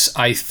was,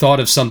 I thought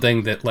of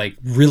something that like,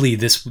 really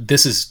this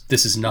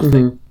is nothing.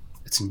 Mm-hmm.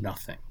 It's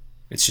nothing.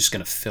 It's just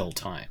going to fill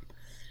time.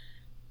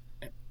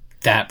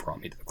 That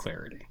brought me to the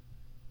clarity.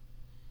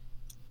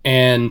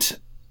 And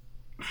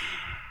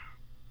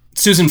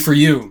Susan, for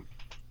you,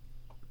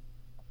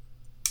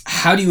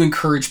 how do you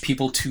encourage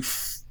people to,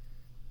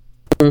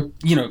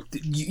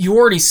 you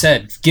already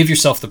said, give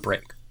yourself the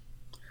break.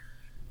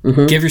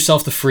 Give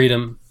yourself the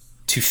freedom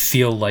to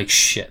feel like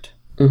shit.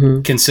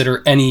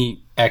 Consider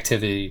any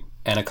activity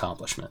an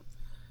accomplishment.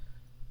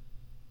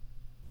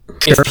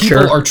 If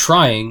people are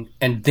trying,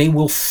 and they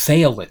will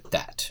fail at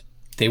that.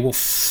 They will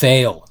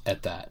fail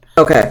at that.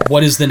 Okay.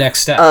 What is the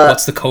next step?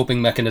 What's the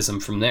coping mechanism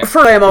from there?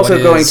 I am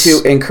also going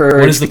to encourage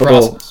what is the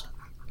people process?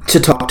 to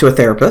talk to a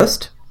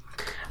therapist.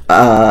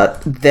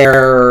 That's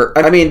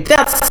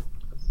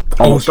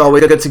almost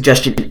always a good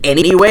suggestion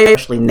anyway,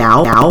 especially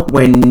now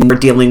when you're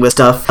dealing with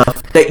stuff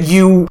that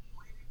you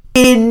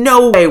in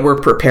no way were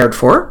prepared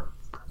for.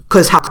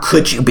 Because how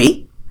could you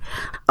be?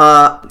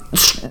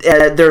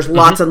 There's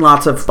lots and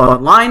lots of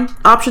online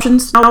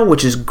options now,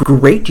 which is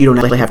great. You don't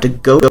actually have to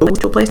go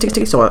to a place to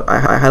see. So I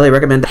highly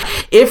recommend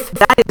that. If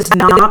that is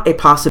not a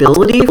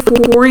possibility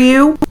for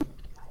you,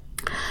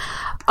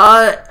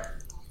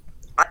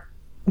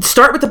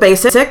 start with the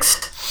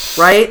basics,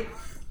 right?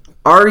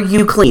 Are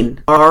you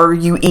clean? Are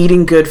you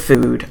eating good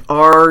food?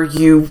 Are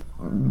you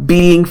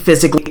being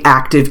physically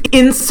active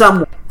in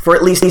some way for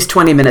at least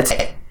 20 minutes a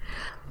day?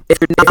 If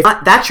you're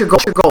not, that's your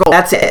goal.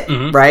 That's it,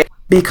 right?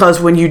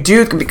 Because when you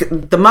do,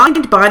 the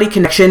mind-body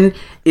connection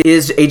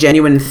is a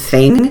genuine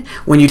thing.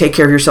 When you take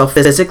care of yourself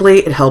physically,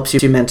 it helps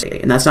you mentally.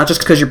 And that's not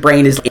just because your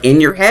brain is in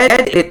your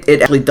head.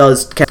 It actually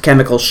does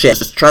chemical shit.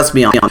 Just trust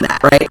me on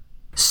that, right?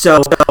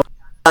 So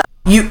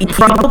you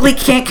probably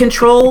can't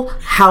control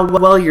how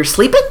well you're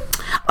sleeping,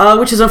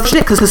 which is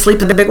unfortunate because sleep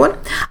is the big one.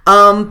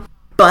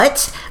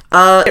 But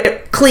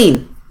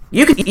clean.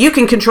 You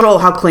can control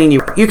how clean you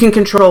are. You can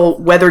control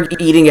whether you're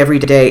eating every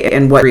day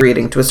and what you're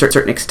eating to a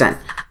certain extent.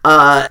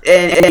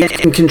 And you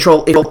can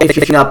control if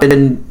you're picking up.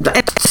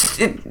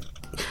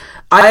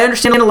 I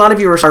understand a lot of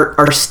you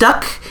are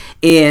stuck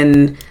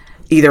in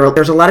either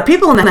there's a lot of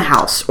people in the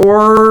house,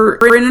 or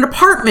you're in an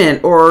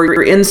apartment, or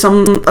you're in a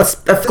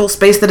physical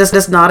space that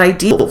is not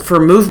ideal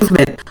for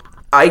movement.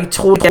 I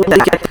totally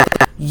get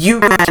that. You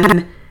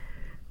can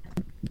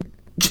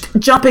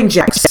jumping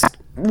jacks.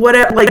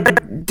 Whatever,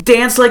 like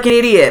dance like an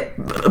idiot,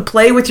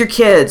 play with your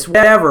kids,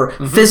 whatever.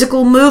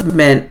 Physical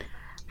movement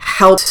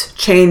helps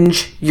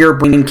change your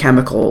brain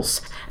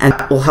chemicals, and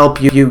that will help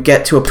you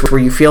get to a point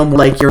where you feel more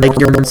like your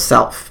own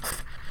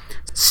self.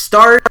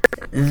 Start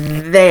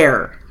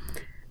there,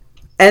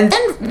 and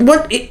then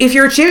if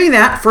you're achieving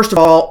that? First of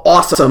all,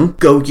 awesome,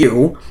 go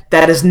you.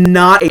 That is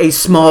not a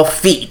small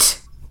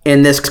feat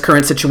in this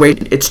current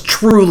situation. It's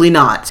truly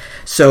not.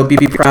 So be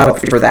proud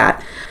of you for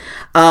that.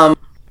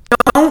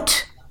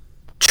 Don't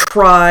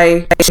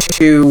try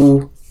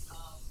to.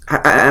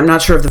 I'm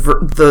not sure of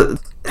the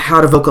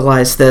how to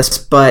vocalize this,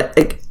 but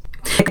it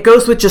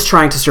goes with just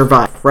trying to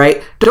survive,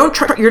 right? You're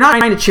not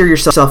trying to cheer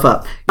yourself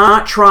up. You're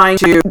not trying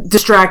to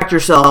distract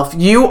yourself.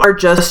 You are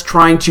just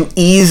trying to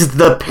ease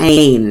the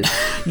pain.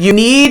 You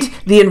need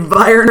the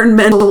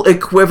environmental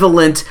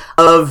equivalent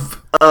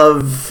of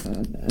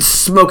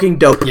smoking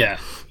dope. Yeah.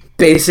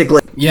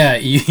 Basically. Yeah.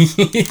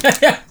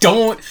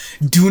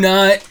 Do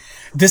not.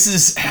 This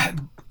is.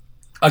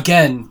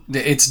 Again,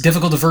 it's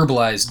difficult to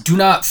verbalize. Do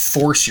not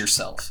force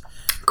yourself.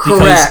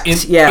 Correct.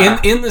 Because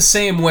in the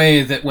same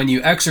way that when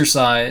you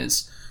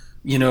exercise,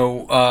 you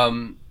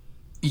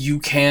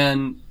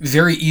can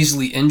very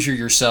easily injure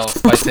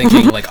yourself by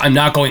thinking, like, I'm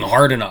not going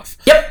hard enough.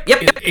 Yep.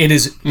 It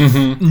is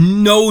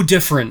no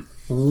different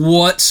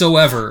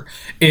whatsoever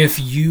if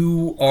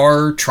you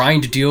are trying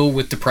to deal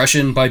with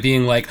depression by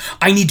being like,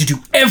 I need to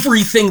do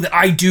everything that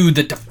I do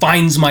that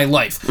defines my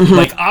life.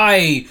 Like,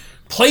 I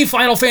play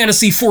Final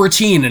Fantasy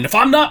 14, and if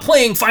I'm not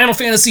playing Final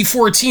Fantasy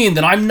 14,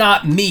 then I'm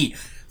not me.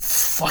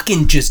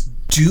 Fucking just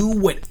do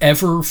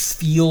whatever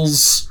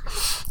feels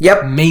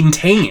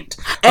maintained.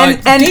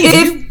 And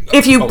Dave,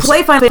 if you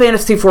play Final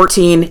Fantasy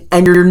 14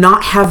 and you're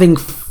not having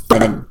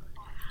fun,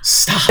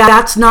 stop.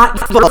 That's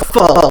not your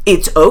fault.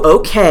 It's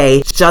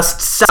okay.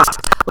 Just stop.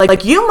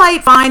 Like you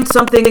might find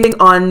something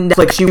on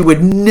Netflix you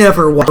would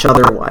never watch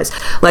otherwise.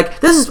 Like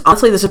this is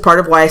part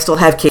of why I still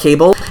have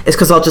cable. Is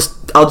because I'll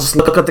just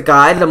look at the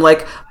guide and I'm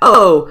like,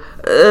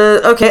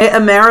 okay, a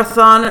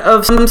marathon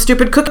of some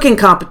stupid cooking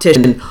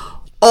competition.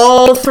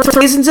 All 3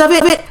 seasons of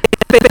it,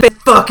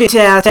 fucking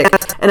tastic,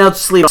 and I'll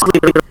just sleep.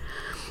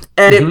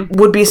 And it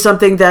would be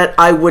something that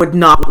I would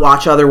not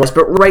watch otherwise.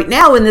 But right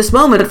now, in this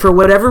moment, for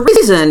whatever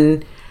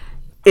reason,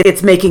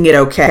 it's making it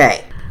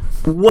okay.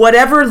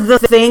 Whatever the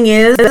thing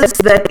is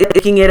that is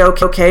making it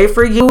okay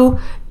for you,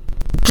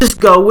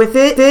 just go with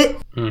it.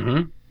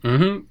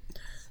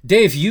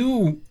 Dave,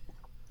 you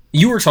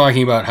were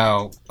talking about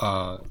how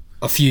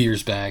a few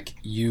years back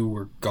you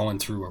were going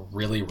through a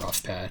really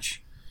rough patch.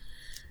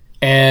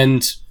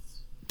 And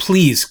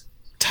please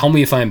tell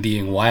me if I'm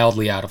being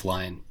wildly out of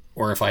line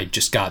or if I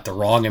just got the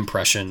wrong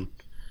impression.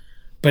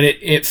 But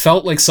it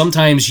felt like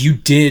sometimes you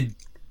did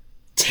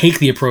take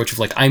the approach of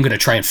like, I'm going to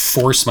try and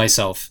force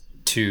myself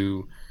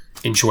to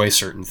enjoy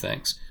certain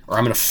things. Or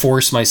I'm going to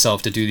force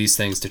myself to do these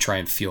things to try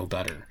and feel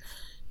better.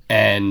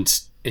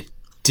 And it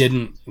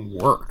didn't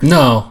work.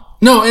 No,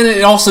 and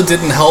it also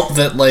didn't help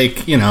that,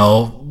 like,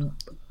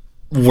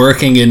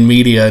 working in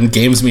media and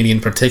games media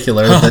in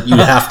particular, that you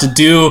have to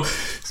do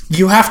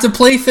you have to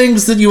play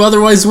things that you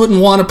otherwise wouldn't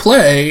want to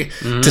play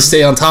to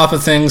stay on top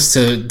of things,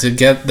 to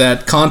get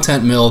that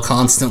content mill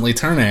constantly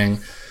turning.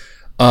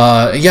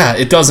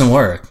 It doesn't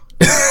work.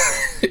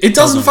 It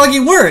doesn't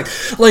fucking work.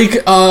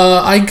 Like,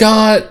 I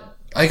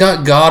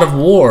got God of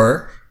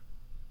War.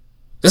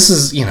 This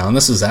is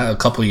a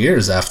couple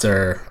years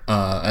after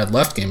I'd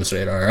left Games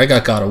Radar. I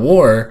got God of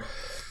War,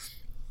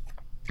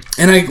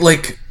 and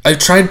I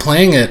tried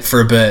playing it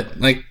for a bit.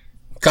 Like,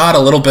 got a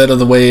little bit of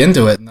the way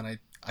into it, and then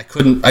I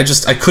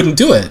couldn't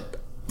do it.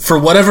 For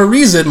whatever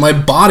reason, my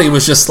body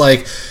was just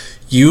like,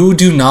 you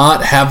do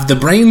not have the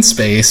brain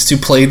space to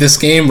play this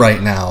game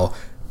right now.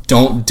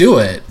 Don't do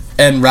it.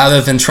 And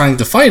rather than trying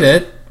to fight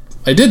it,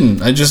 I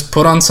didn't. I just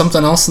put on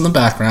something else in the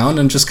background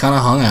and just kind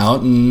of hung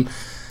out, and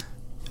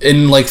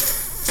in like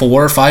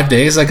 4 or 5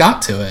 days I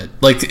got to it.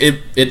 Like,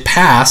 it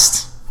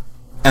passed,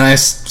 and I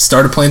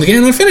started playing the game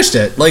and I finished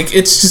it. Like,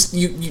 it's just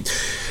you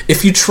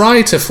if you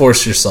try to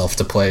force yourself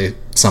to play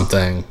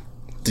something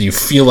that you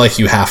feel like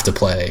you have to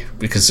play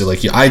because you're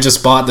like, I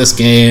just bought this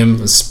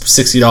game, it's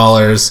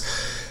 $60,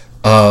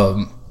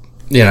 I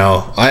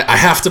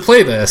have to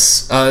play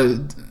this.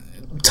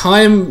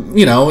 Time,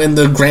 in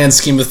the grand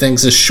scheme of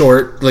things is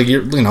short. Like,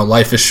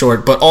 life is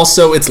short, but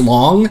also it's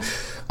long.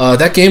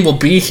 That game will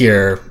be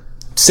here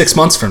 6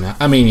 months from now.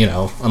 I mean,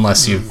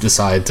 unless you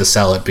decide to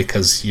sell it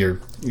because you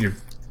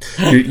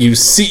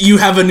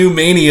have a new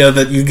mania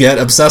that you get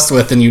obsessed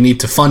with and you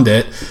need to fund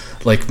it,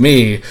 like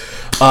me.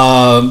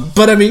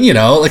 But I mean,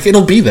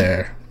 it'll be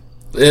there.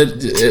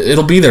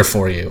 It'll be there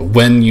for you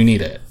when you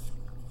need it.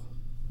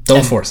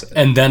 Don't force it.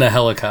 And then a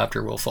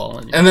helicopter will fall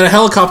on you. And then a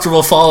helicopter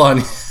will fall on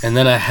you. And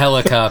then a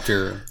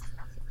helicopter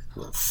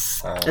will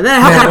fall. And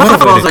then a helicopter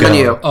falls on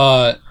you.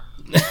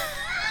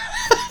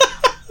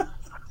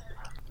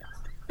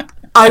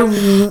 I'm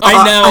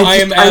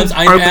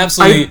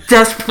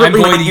desperately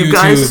going to you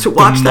guys YouTube to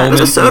watch the that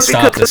moment episode we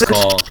stop because this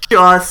call,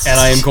 just... and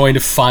I am going to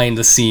find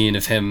the scene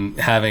of him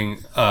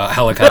having a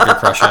helicopter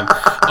crush him.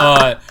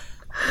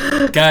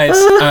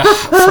 Guys,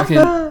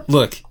 fucking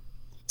look,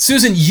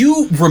 Susan,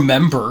 you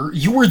remember,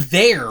 you were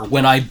there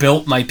when I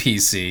built my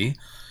PC,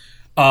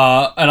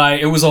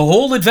 and it was a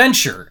whole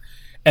adventure.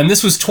 And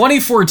this was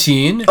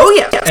 2014. Oh,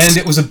 yeah. And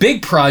it was a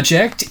big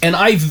project, and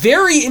I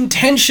very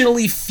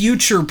intentionally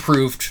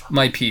future-proofed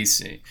my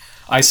PC.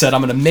 I said,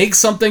 I'm going to make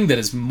something that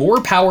is more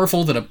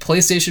powerful than a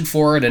PlayStation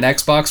 4 and an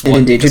Xbox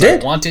One because I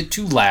want it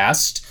to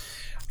last.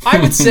 I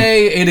would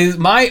say it is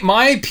my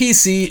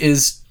PC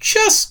is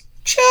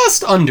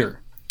just under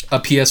a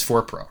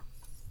PS4 Pro.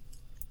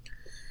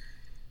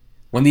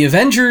 When the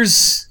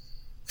Avengers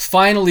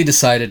finally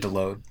decided to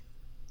load,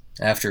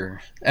 after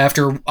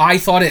I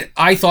thought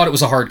it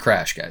was a hard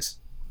crash, guys.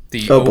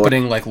 The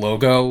opening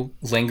logo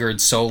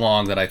lingered so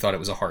long that I thought it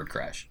was a hard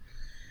crash.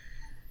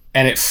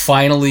 And it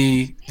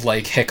finally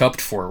hiccuped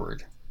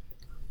forward.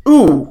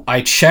 Ooh.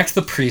 I checked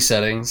the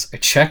presettings, I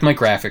checked my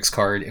graphics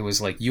card. It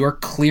was like, you are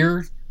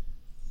clear.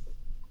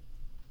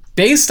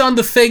 Based on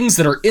the things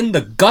that are in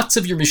the guts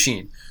of your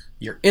machine,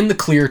 you're in the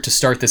clear to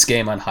start this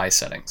game on high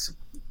settings.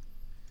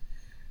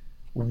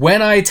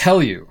 When I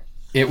tell you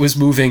it was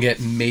moving at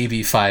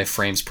maybe 5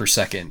 frames per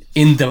second.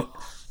 In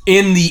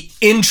the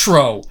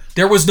intro,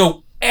 there was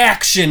no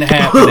action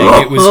happening.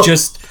 It was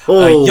just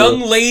a young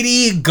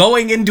lady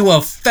going into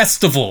a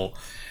festival.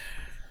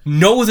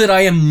 Know that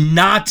I am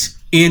not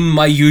in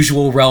my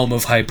usual realm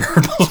of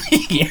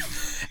hyperbole.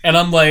 And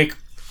I'm like,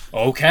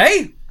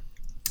 okay.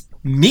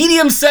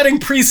 Medium setting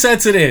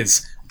presets it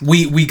is.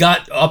 We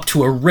got up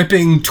to a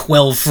ripping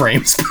 12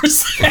 frames per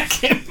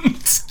second.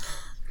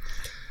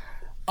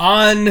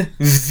 On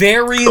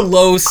very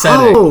low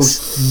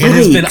settings. It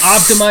has been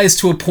optimized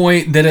to a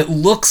point that it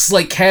looks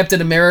like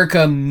Captain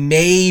America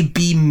may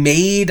be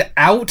made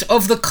out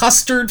of the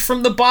custard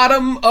from the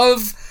bottom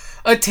of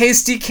a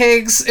Tasty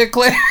Cakes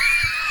eclair.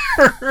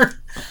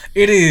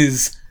 It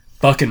is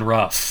fucking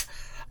rough.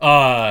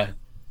 But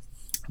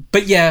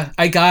yeah,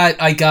 I got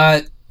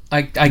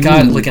like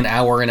an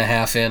hour and a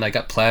half in. I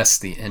got past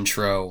the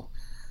intro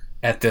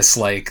at this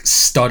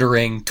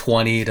stuttering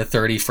 20 to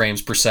 30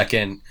 frames per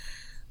second.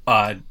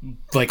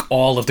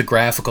 All of the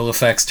graphical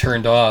effects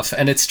turned off,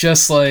 and it's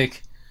just all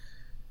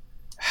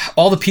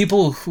the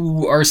people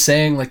who are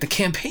saying the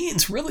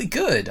campaign's really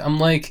good. I'm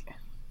like,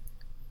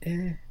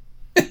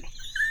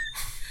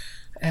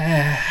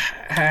 I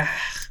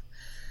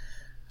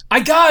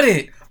got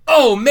it.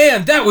 Oh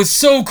man, that was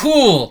so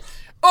cool.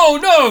 Oh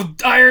no,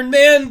 Iron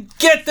Man,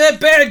 get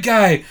that bad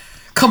guy.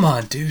 Come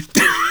on, dude.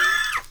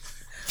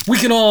 We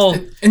can all...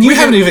 And you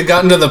haven't even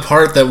gotten to the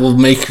part that will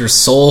make your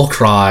soul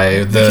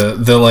cry,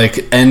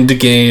 the end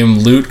game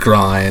loot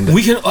grind.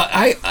 We can...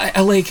 I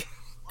like...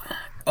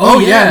 Oh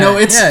yeah, no,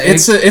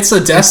 it's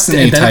a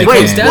Destiny type game.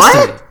 Wait,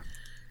 what?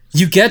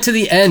 You get to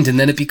the end and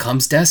then it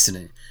becomes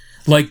Destiny.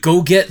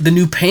 Go get the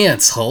new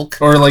pants, Hulk.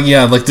 Or the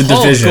Hulk,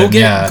 Division.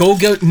 Go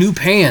get new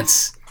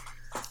pants.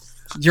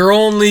 You're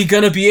only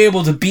gonna be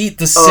able to beat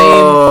the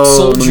same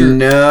soldier.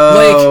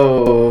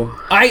 No.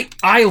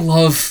 I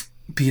love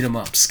beat 'em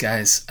ups,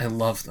 guys. I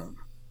love them.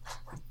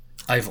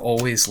 I've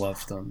always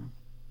loved them.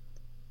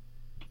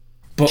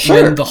 But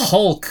Sure. when the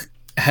Hulk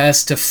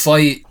has to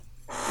fight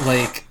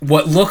like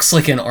what looks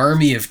like an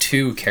army of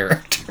two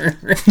character,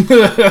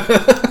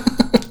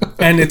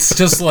 and it's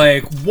just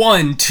like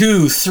 1,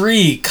 2,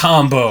 3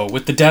 combo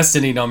with the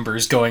destiny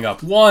numbers going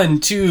up. 1,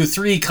 2,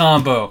 3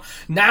 combo.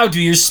 Now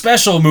do your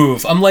special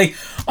move. I'm like,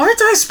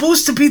 aren't I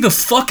supposed to be the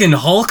fucking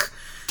Hulk?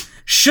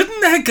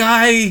 Shouldn't that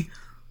guy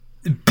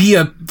be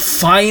a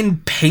fine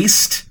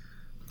paste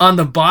on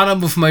the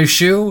bottom of my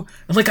shoe?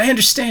 I'm like, I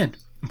understand.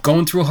 I'm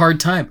going through a hard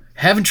time.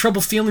 Having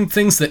trouble feeling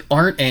things that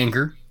aren't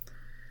anger.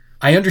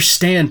 I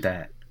understand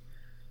that.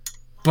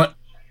 But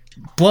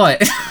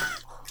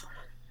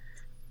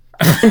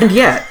And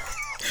yet,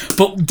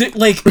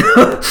 like,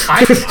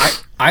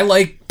 I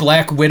like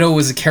Black Widow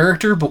as a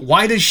character, but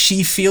why does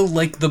she feel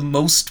like the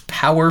most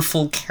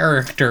powerful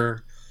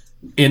character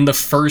in the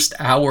first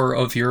hour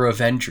of your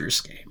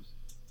Avengers game?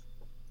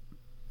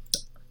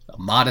 A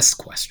modest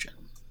question.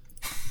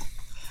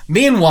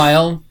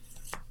 Meanwhile,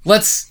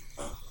 let's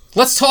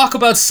talk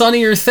about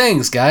sunnier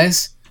things,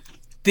 guys.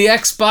 The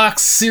Xbox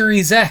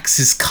Series X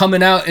is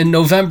coming out in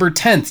November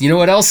 10th. You know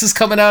what else is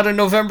coming out on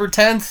November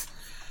 10th?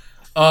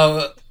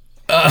 A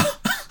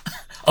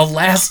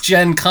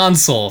last-gen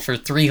console for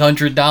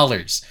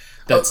 $300.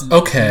 That's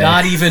Okay.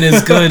 not even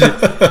as good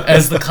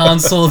as the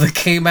console that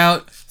came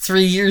out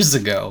 3 years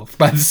ago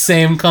by the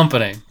same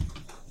company.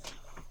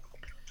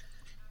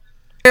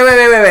 wait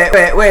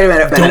a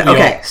minute. Don't we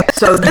Okay, all?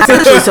 so that's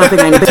actually something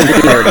I need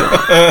to clarity.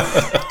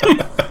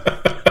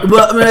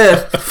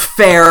 Well,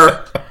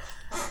 fair.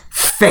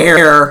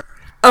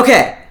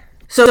 Okay,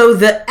 so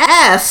the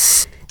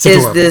S is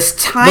adorable. this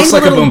tiny Looks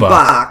like a little boombox.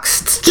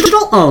 box. It's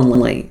digital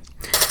only.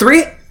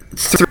 Three.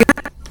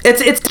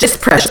 It's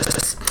just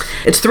precious.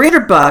 It's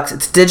 $300.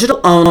 It's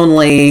digital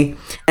only,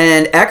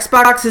 and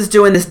Xbox is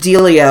doing this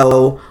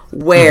dealio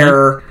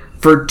where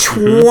for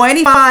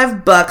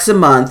 $25 a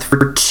month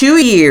for 2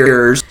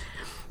 years,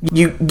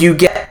 you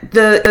get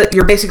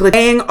you're basically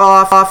paying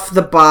off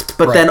the box,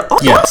 but then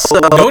also Yes.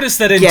 Notice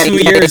that in 2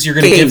 years you're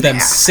going to Game give them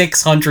Pass.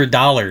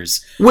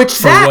 $600 Which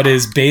for what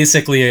is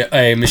basically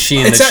a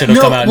machine that should have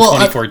come out in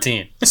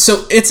 2014.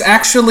 So it's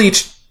actually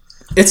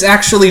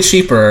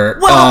cheaper.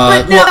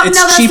 Well, but no, it's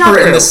that's cheaper not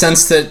in true. the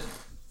sense that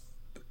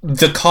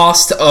the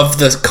cost of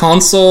the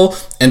console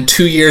and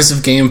 2 years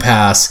of Game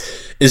Pass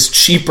is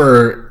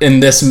cheaper in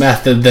this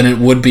method than it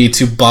would be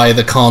to buy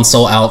the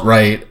console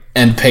outright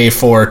and pay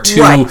for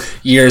 2 Right.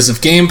 years of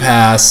Game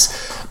Pass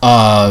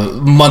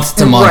month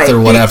to month Right. or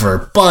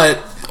whatever. But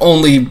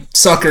only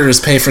suckers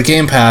pay for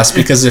Game Pass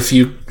because if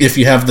you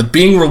have the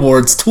Bing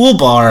Rewards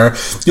toolbar,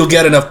 you'll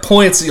get enough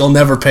points that you'll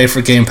never pay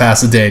for Game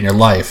Pass a day in your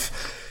life.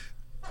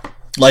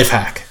 Life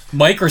hack.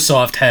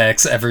 Microsoft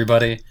hacks,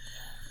 everybody.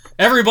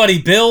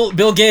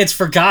 Bill Gates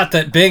forgot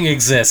that Bing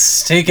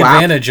exists. Take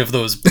advantage of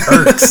those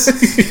perks.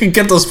 You can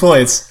get those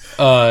points.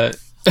 No,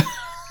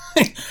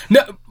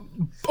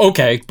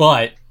 okay,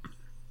 but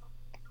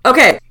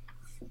Okay.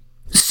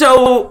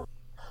 So,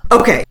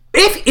 okay.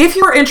 If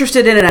you're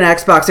interested in an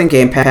Xbox and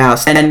Game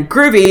Pass, and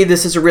Groovy,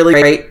 this is a really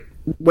great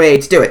way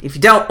to do it. If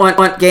you don't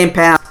want Game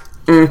Pass,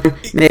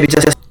 maybe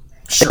just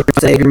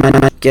save your money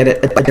and get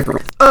it a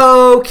different way.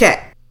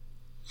 Okay.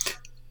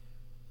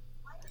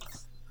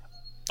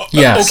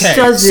 Yes. okay.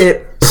 Does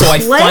it So I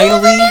play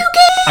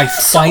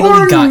finally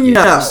or got you,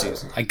 no?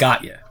 Susan. I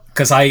got you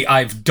because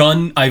I've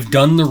done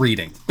the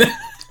reading.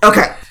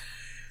 Okay.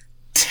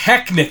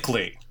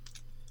 Technically,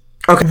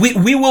 Okay.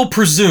 we will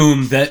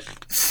presume that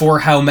for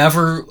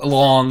however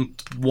long,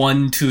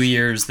 1-2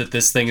 years that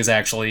this thing is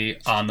actually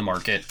on the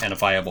market and a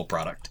viable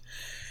product,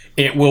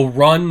 it will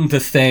run the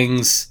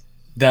things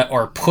that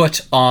are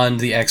put on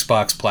the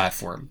Xbox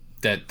platform.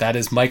 That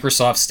is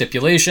Microsoft's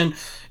stipulation,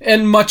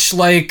 and much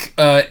like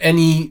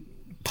any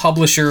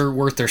publisher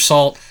worth their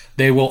salt,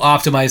 they will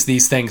optimize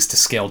these things to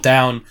scale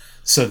down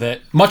so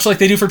that, much like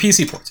they do for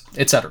PC ports,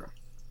 etc.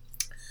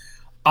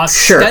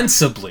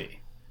 Ostensibly,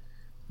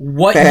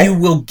 what you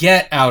will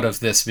get out of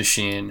this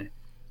machine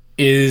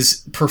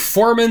is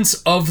performance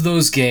of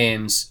those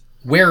games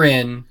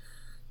wherein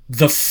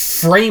the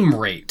frame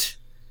rate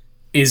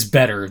is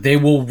better. They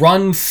will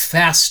run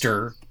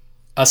faster,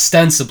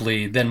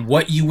 ostensibly, than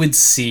what you would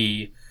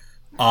see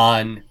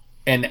on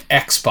an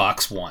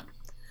Xbox One.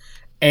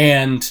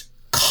 And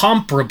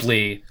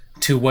comparably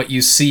to what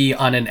you see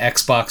on an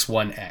Xbox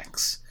One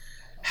X.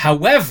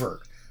 However,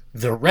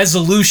 the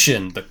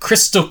resolution, the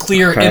crystal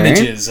clear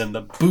images, and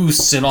the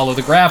boosts and all of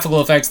the graphical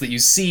effects that you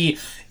see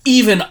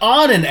even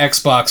on an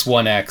Xbox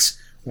One X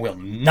will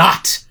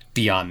not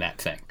be on that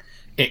thing.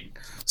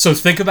 So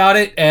think about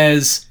it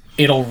as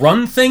it'll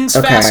run things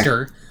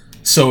faster.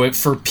 So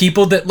for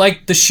people that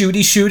like the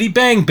shooty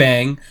bang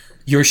bang,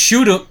 your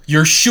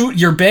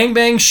bang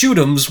bang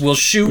shoot'ems will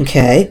shoot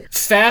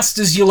fast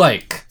as you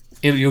like.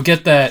 You'll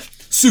get that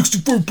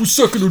 64 per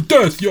second of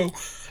death, yo.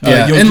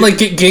 Yeah,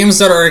 games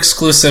that are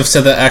exclusive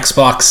to the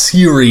Xbox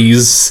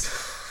Series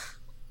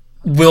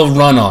will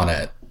run on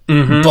it,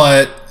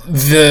 but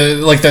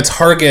the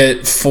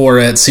target for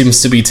it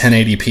seems to be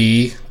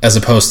 1080p as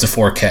opposed to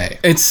 4K.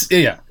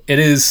 It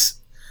is.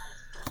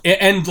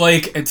 And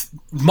like, it's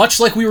much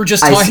like we were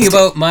just talking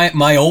about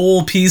my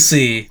old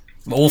PC,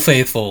 Old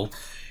Faithful.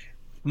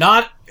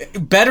 Not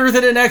better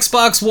than an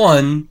Xbox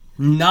One,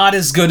 not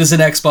as good as an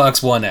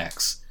Xbox One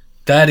X.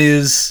 That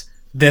is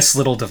this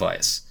little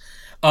device.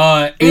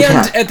 And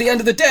at the end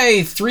of the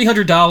day,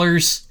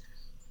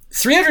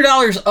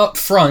 $300 up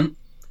front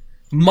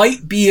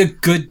might be a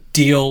good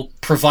deal,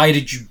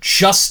 provided you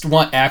just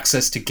want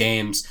access to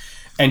games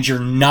and you're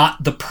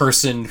not the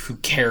person who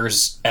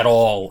cares at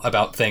all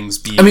about things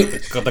being the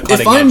cutting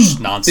edge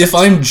nonsense. If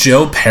I'm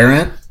Joe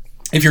Parent,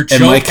 if you're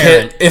Joe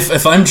Parent,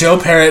 if I'm Joe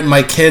Parent, and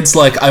my kid's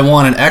like, I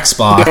want an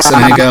Xbox,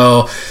 and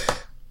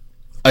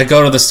I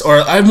go to the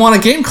store, I want a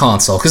game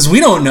console, because we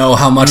don't know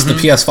how much the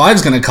PS5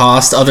 is going to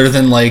cost, other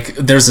than like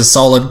there's a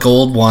solid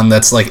gold one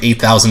that's like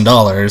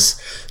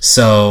 $8,000.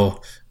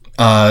 So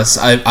is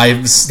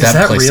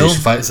that PlayStation real?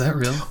 5. Is that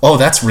real? Oh,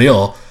 that's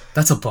real.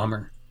 That's a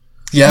bummer.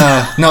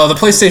 Yeah, no, the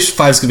PlayStation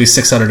 5 is going to be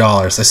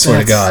 $600. I swear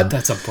to God.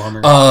 That's a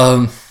bummer.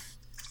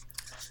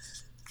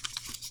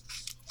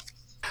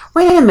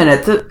 Wait a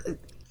minute. The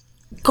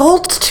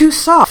gold's too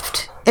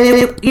soft. And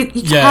you're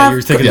thinking about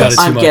it too much.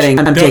 I'm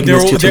taking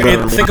this too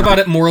literally. Think about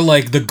it more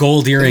like the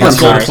gold earrings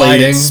gold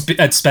plating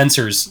at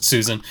Spencer's,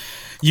 Susan.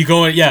 You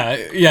go,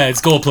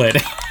 it's gold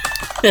plating.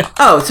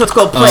 Oh, so it's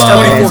gold plating.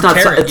 Okay, it's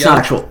not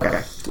actual.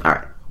 Okay, all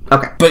right.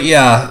 Okay. But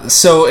yeah,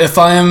 so if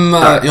I'm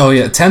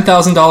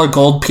 $10,000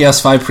 gold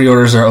PS5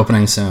 pre-orders are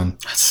opening soon.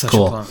 That's such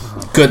cool. a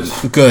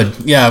bummer. Good.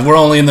 Yeah, we're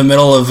only in the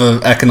middle of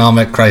an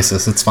economic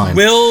crisis. It's fine.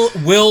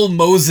 Will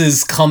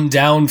Moses come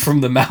down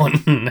from the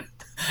mountain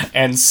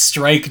and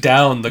strike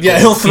down the gold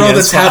he'll throw PS5?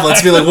 the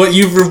tablets, be like, "What?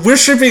 We're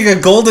shipping a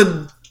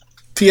golden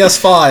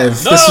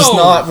PS5. No! This is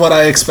not what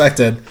I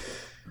expected."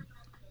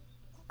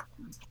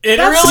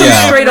 That's really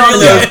straight on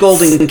those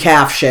golden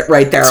calf shit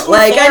right there.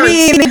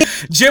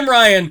 Jim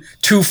Ryan,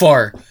 too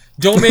far.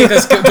 Don't make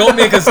us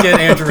get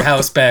Andrew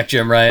House back,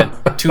 Jim Ryan.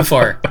 Too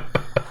far.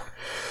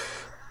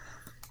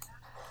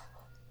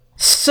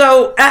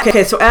 So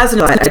as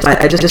an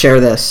I just share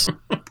this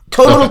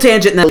total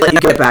tangent and then let you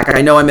get back.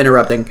 I know I'm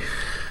interrupting.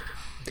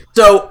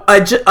 So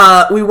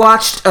we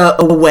watched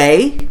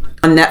Away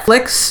on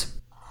Netflix,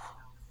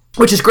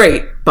 which is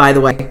great, by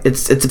the way.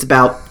 It's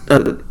about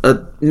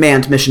a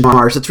manned mission to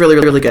Mars. It's really,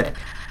 really good.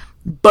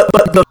 But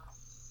the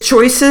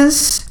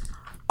choices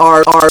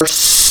are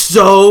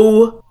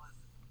so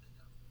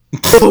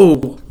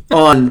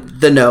on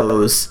the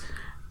nose.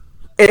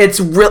 It's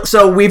real.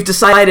 So we've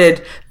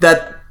decided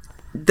that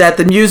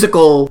the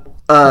musical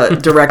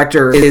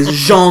director is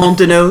Jean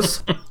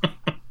Denoz.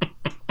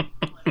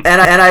 And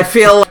I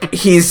feel like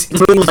he's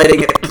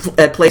moonlighting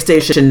at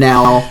PlayStation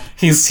now.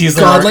 He's he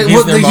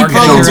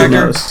marketing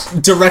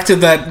director. Directed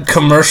that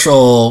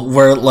commercial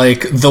where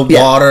like the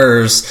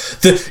waters,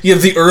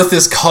 the earth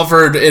is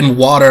covered in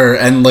water,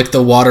 and like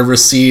the water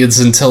recedes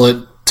until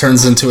it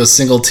turns into a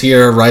single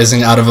tear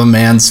rising out of a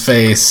man's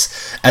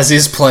face as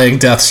he's playing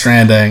Death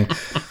Stranding.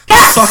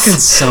 Yes! Fucking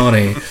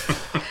Sony.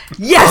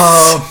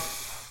 Yes.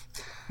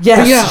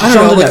 Yes, yeah, I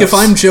don't know. Like, if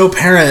I'm Joe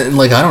Parent and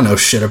like I don't know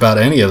shit about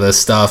any of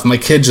this stuff, my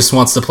kid just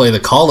wants to play the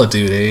Call of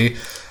Duty,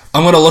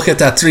 I'm gonna look at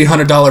that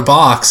 $300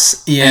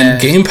 box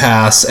and Game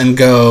Pass and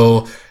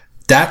go,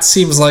 that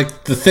seems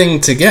like the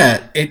thing to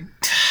get.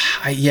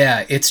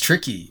 It's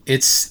tricky.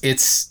 It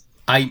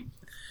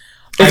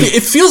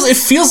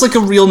feels like a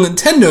real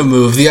Nintendo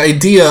move. The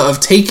idea of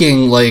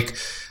taking like,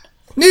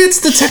 it's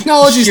the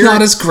technology's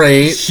not as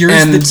great,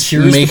 and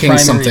making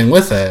something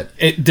with it.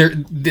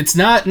 It's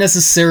not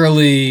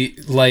necessarily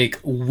like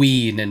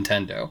Wii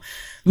Nintendo.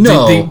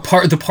 No,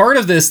 the part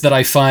of this that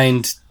I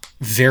find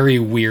very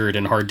weird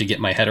and hard to get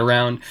my head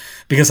around,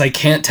 because I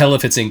can't tell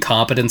if it's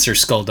incompetence or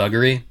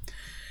skullduggery,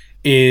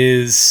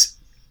 is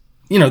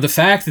the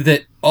fact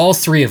that all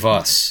three of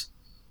us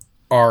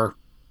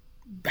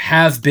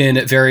have been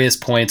at various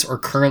points or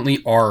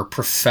currently are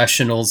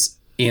professionals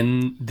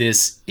in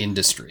this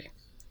industry.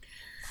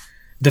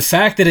 The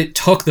fact that it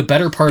took the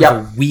better part of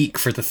a week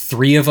for the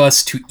three of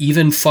us to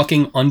even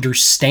fucking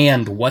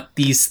understand what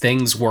these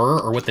things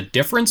were or what the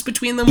difference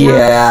between them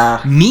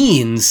were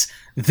means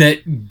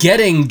that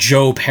getting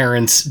Joe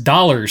Parent's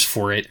dollars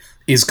for it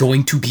is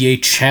going to be a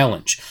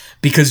challenge.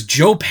 Because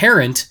Joe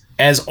Parent,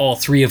 as all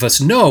three of us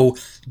know,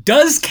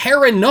 does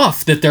care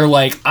enough that they're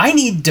like, I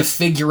need to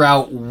figure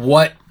out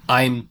what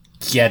I'm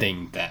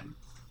getting them.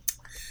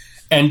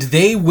 And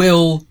they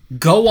will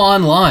go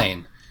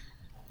online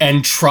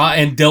and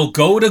they'll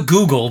go to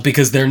Google,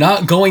 because they're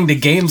not going to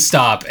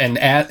GameStop and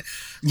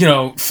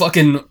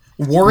fucking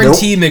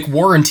Warranty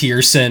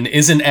McWarrantierson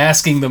isn't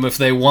asking them if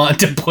they want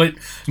to put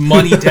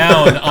money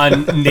down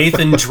on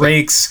Nathan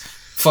Drake's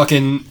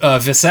fucking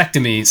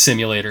vasectomy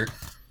simulator.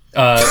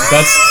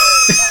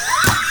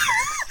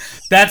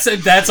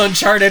 That's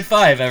Uncharted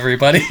 5,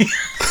 everybody.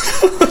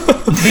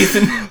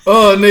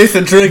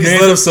 Nathan Drake has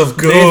let himself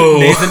go.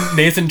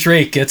 Nathan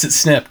Drake gets it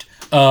snipped.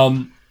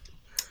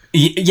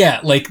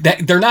 Like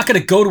that, they're not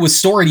going to go to a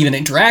store and even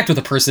interact with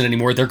a person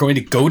anymore. They're going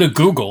to go to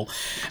Google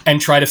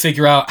and try to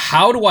figure out,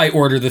 how do I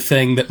order the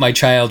thing that my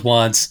child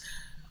wants?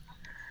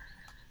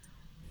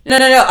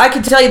 No. I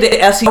can tell you the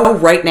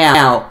SEO right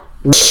now.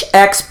 Which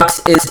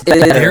Xbox is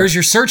better? There's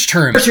your search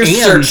term. There's your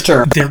search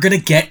term. They're going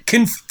to get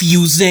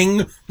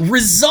confusing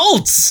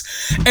results.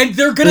 And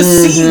they're going to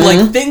see,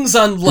 like, things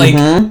on, like,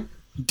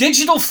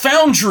 Digital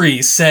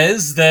Foundry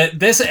says that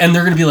this... And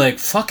they're going to be like,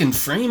 fucking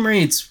frame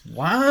rates,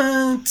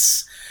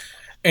 what?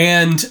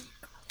 And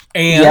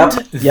they will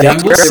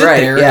sit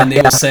there and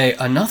they will say,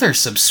 another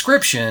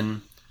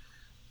subscription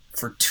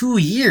for 2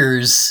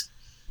 years,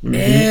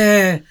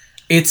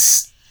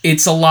 it's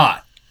a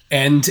lot.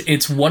 And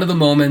it's one of the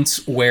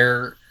moments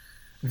where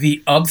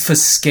the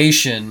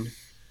obfuscation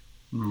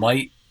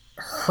might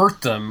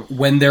hurt them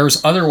when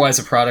there's otherwise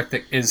a product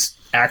that is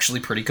actually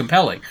pretty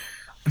compelling.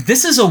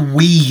 This is a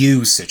Wii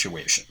U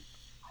situation.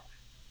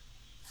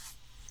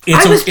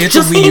 It's a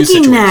Wii U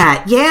situation.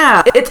 That.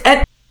 Yeah.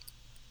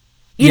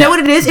 You know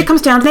what it is? It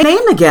comes down to the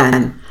name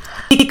again.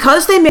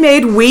 Because they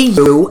made Wii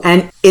U,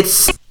 and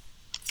it's...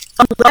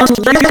 Unless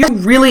you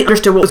really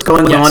understood what was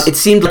going on, it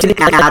seemed like an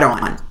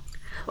add-on.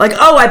 Like,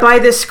 oh, I buy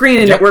this screen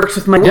and it works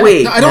with my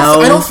Wii. No,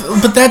 I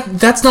don't. But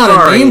that's not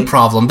a game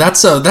problem.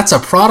 That's a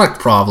product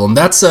problem.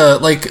 That's a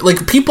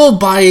like people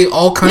buy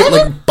all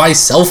kinds buy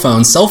cell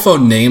phones. Cell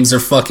phone names are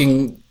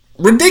fucking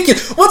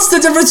ridiculous. What's the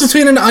difference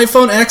between an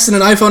iPhone X and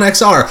an iPhone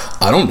XR?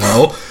 I don't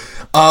know.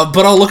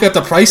 But I'll look at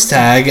the price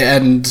tag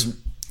and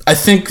I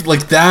think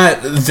like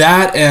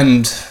that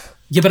and.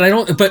 Yeah, but I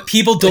don't. But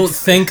people don't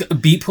think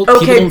people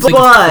don't think of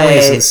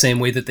toys in the same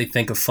way that they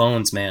think of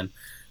phones, man.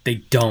 They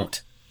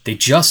don't. They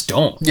just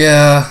don't.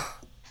 Yeah.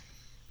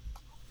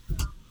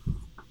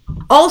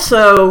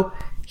 Also,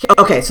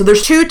 okay, so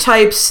there's two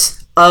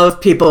types of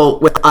people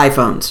with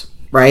iPhones,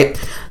 right?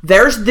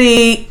 There's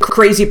the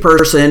crazy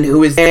person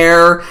who is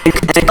there,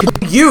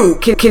 and you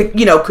can could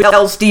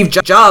tell Steve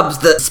Jobs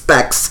the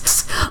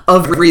specs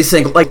of every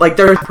single like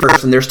there's a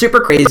person. They're super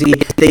crazy.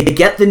 They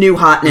get the new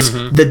hotness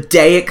the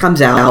day it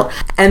comes out,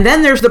 and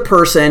then there's the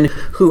person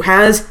who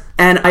has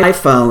an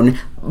iPhone,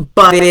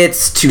 but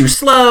it's too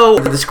slow,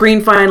 or the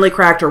screen finally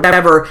cracked, or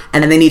whatever,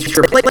 and then they need to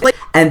replace it,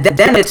 and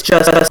then it's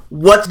just,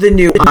 what's the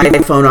new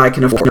iPhone I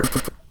can afford?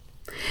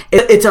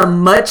 It's a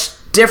much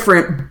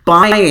different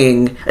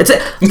buying.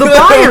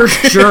 The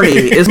buyer's journey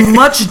is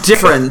much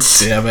different.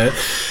 Damn it.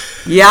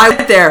 Yeah, I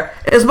went there.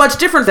 It's much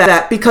different than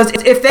that, because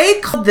if they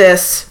call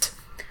this,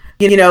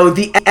 the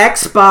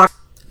Xbox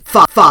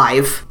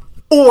 5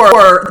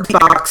 or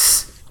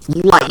Xbox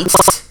Lite,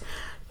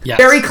 yes.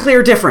 Very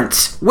clear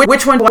difference.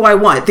 Which one do I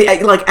want? The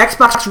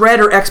Xbox Red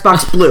or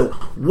Xbox Blue?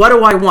 What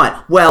do I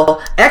want?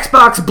 Well,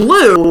 Xbox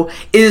Blue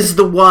is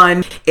the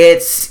one.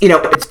 It's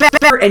it's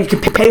better and you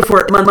can pay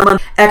for it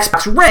month.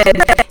 Xbox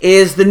Red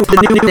is the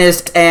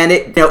newest, and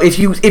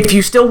if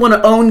you still want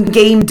to own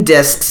game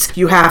discs,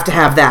 you have to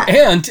have that.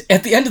 And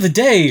at the end of the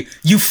day,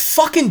 you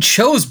fucking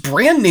chose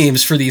brand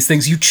names for these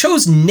things. You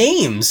chose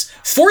names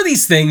for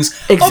these things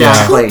of two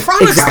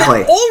products that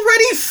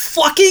already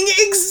fucking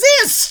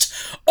exist.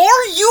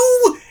 Are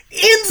you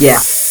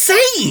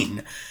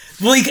insane?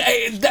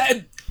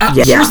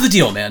 Here's the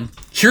deal, man.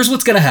 Here's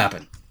what's gonna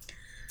happen.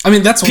 I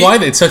mean, that's why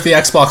they took the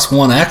Xbox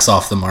One X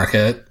off the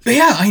market.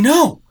 Yeah, I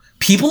know.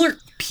 People are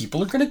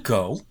gonna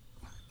go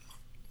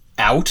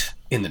out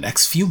in the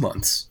next few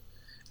months,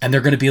 and they're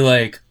gonna be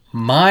like,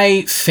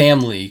 my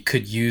family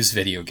could use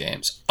video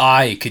games.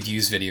 I could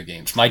use video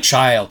games. My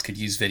child could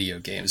use video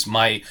games.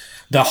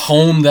 The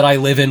home that I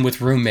live in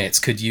with roommates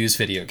could use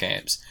video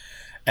games.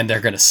 And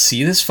they're going to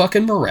see this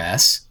fucking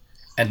morass,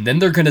 and then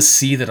they're going to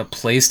see that a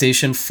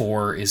PlayStation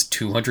 4 is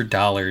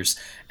 $200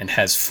 and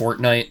has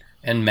Fortnite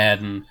and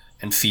Madden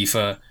and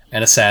FIFA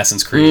and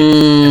Assassin's Creed,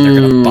 and they're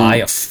going to buy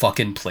a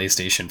fucking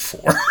PlayStation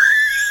 4.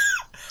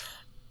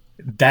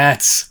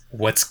 That's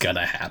what's going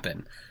to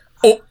happen.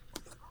 Oh,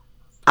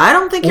 I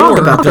don't think you're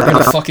about they're that.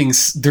 Gonna fucking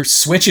their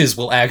Switches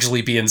will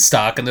actually be in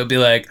stock, and they'll be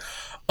like,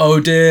 "Oh,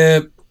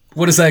 dip,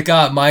 what does that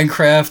got?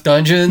 Minecraft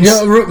Dungeons?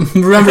 Yeah,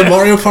 remember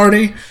Mario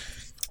Party?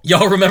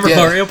 Y'all remember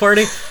Mario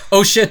Party?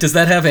 Oh shit, does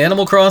that have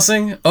Animal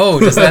Crossing? Oh,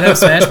 does that have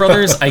Smash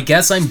Brothers? I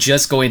guess I'm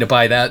just going to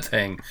buy that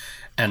thing,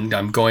 and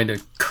I'm going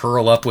to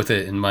curl up with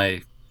it in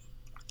my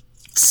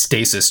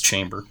stasis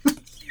chamber."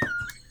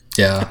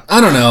 Yeah,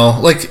 I don't know.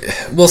 Like,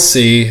 we'll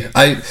see.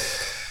 I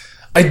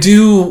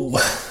do.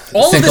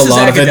 All of this is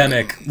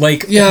academic.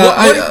 Like,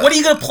 yeah, what are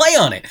you going to play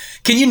on it?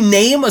 Can you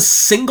name a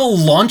single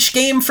launch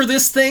game for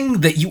this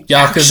thing that you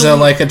Yakuza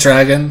Like a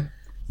Dragon?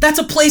 That's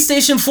a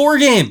PlayStation 4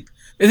 game.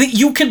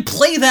 You can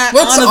play that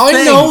on a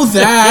thing. I know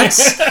that.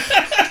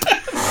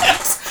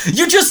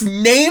 You just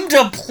named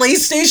a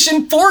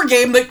PlayStation 4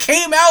 game that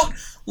came out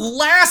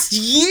last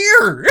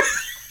year.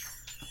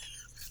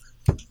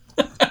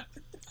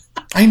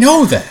 I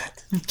know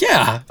that.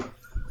 Yeah.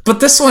 But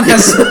this one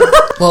has...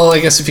 Well, I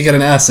guess if you get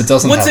an S, it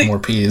doesn't have more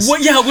Ps.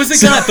 What's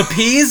it got? The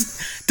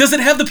Ps? Does it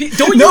have the Ps?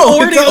 Don't you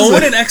already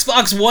own an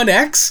Xbox One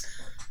X?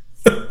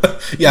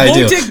 Yeah, I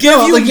do. Won't it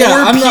give you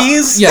more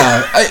Ps?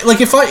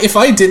 If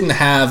I didn't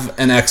have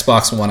an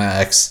Xbox One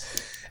X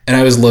and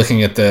I was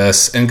looking at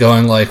this and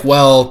going like,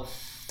 well,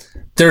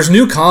 there's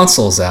new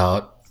consoles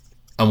out.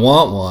 I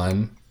want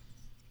one.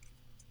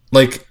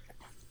 Like,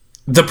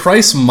 the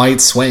price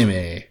might sway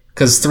me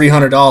because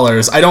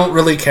 $300. I don't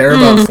really care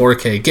about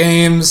 4K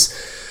games.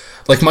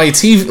 Like my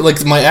TV,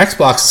 like my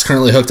Xbox is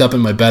currently hooked up in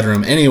my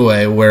bedroom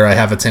anyway, where I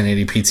have a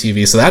 1080p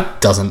TV, so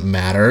that doesn't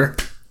matter.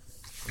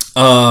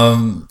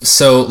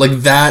 So like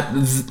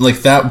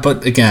that,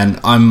 but again,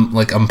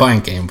 I'm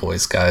buying Game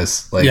Boys,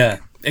 guys. Like, yeah,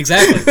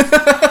 exactly.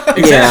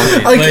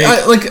 Yeah.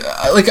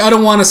 I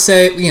don't want to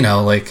say, you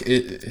know, like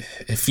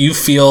if you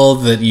feel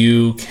that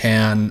you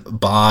can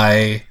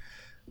buy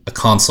a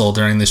console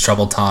during these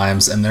troubled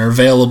times and they're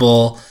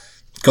available,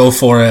 go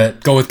for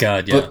it. Go with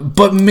God, yeah.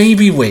 But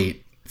maybe wait.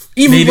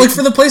 Even like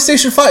for the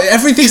PlayStation 5,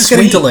 everything's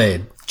getting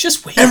delayed.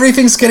 Just wait.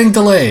 Everything's getting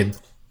delayed.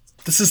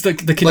 This is the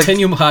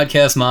Continuum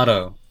podcast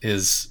motto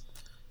is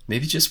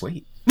maybe just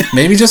wait.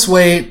 Maybe just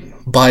wait,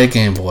 buy a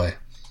Game Boy.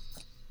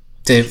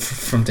 Dave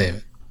from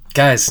David.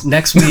 Guys,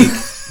 next week,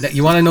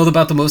 you want to know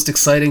about the most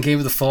exciting game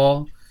of the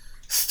fall?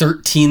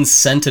 13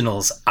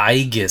 Sentinels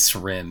Aegis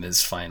Rim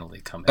is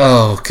finally coming.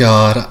 Oh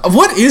god.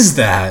 What is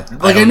that?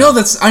 Like I know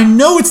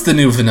it's the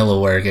new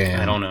Vanillaware game.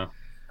 I don't know.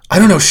 I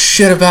don't know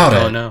shit about it.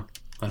 I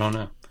don't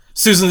know.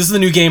 Susan, this is the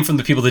new game from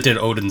the people that did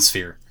Odin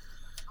Sphere.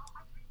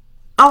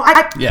 Oh,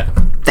 yeah.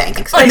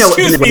 Thanks. I know what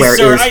Vanillaware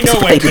is. I know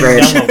what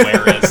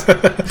Vanillaware is.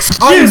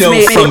 I know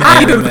from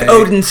I anime. do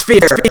Odin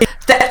Sphere.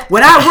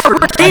 When I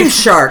worked with Game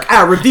Shark,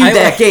 I reviewed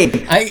that game.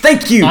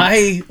 Thank you.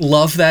 I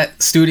love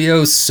that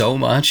studio so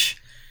much,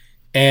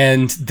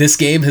 and this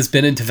game has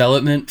been in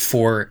development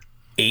for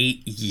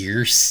 8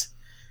 years,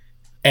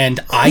 and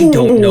I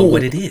don't know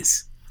what it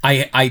is.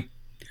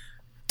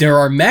 There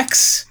are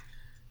mechs,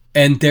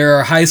 and there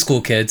are high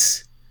school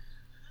kids.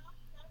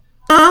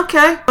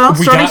 Okay, well,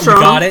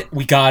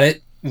 We got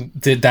it.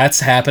 That's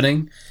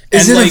happening.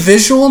 Is it a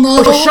visual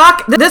novel?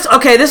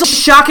 This is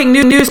shocking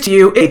new news to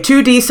you. A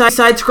 2D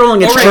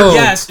side-scrolling adventure. Right,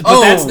 yes,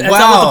 but that's not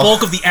what the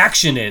bulk of the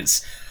action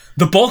is.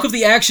 The bulk of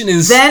the action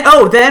is... Then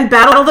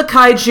battle the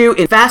kaiju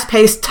in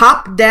fast-paced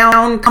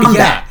top-down combat.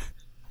 Yeah.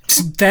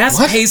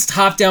 Fast-paced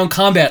top-down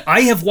combat.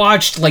 I have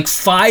watched like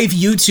 5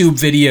 YouTube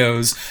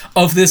videos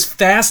of this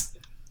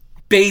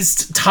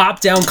fast-paced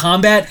top-down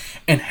combat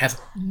and have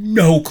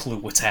no clue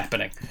what's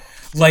happening.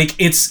 Like,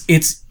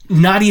 it's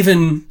not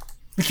even...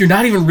 Like, you're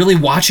not even really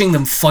watching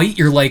them fight.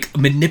 You're, like,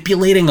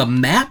 manipulating a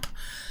map.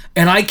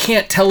 And I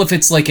can't tell if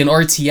it's, like, an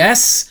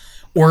RTS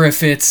or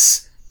if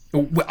it's...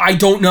 I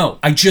don't know.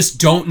 I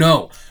just don't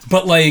know.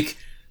 But, like,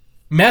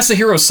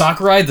 Masahiro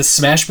Sakurai, the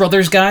Smash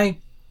Brothers guy,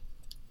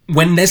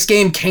 when this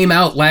game came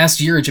out last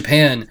year in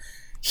Japan,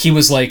 he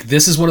was like,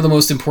 this is one of the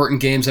most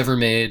important games ever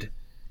made.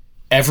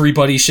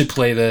 Everybody should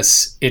play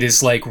this. It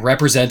is, like,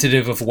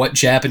 representative of what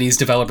Japanese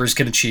developers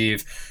can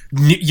achieve.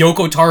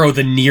 Yoko Taro,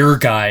 the Nier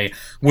guy,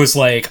 was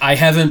like, I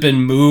haven't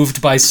been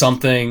moved by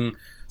something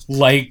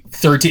like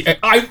 13...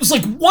 I was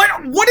like, what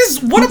is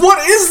this? What is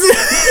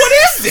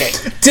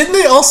it? Didn't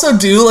they also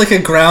do, like, a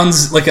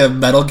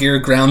Metal Gear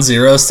Ground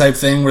Zeroes type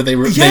thing where they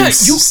were... Yeah,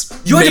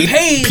 you had to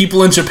pay...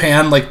 People in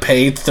Japan, like,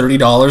 paid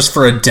 $30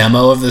 for a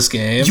demo of this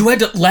game? You had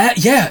to...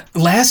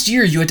 last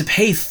year you had to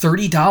pay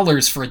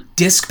 $30 for a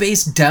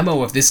disc-based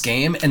demo of this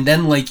game, and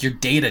then, like, your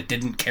data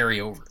didn't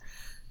carry over.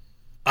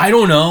 I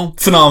don't know.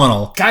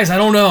 Phenomenal. Guys, I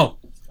don't know.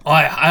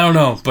 I don't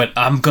know, but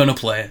I'm gonna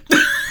play it.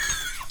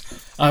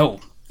 I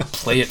will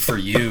play it for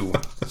you,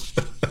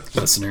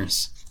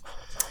 listeners.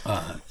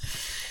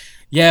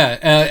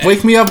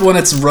 Wake me up when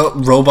it's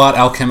Robot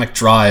Alchemic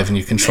Drive and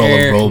you control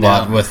a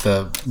robot with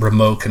a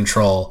remote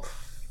control.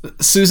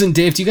 Susan,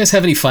 Dave, do you guys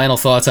have any final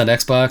thoughts on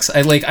Xbox?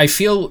 I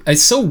feel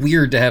it's so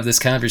weird to have this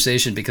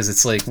conversation because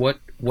it's like,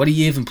 what do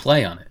you even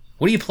play on it?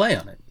 What do you play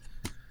on it?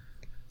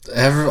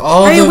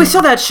 We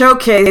saw that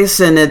showcase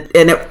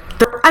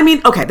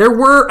there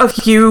were a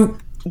few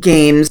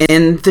games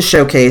in the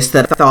showcase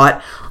that I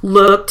thought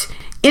looked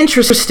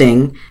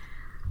interesting.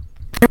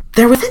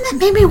 There was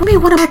maybe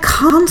one of my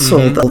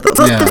console though.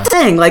 That's the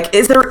thing. Like,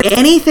 is there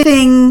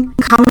anything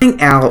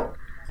coming out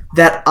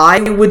that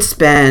I would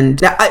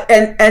spend? Now,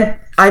 and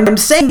I'm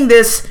saying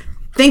this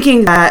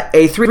thinking that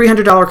a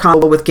 $300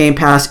 console with Game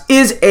Pass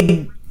is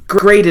a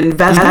great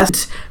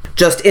investment,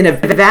 just in a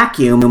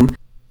vacuum.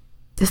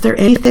 Is there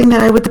anything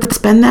that I would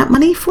spend that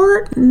money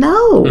for?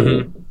 No.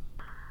 Mm-hmm.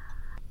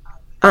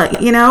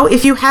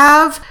 If you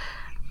have,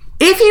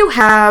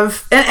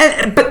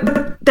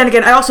 but then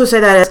again, I also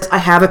say that as I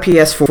have a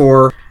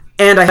PS4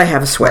 and I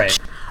have a Switch.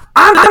 Right.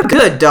 I'm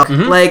good, dog.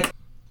 Mm-hmm. Like,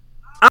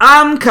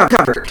 I'm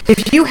covered.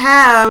 If you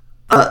have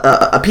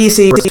a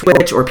PC, a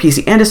Switch, or a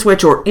PC and a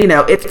Switch, or,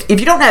 if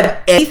you don't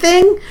have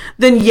anything,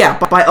 then yeah,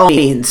 by all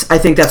means, I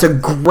think that's a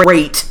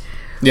great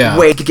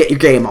way to get your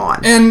game on.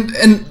 And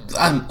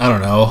I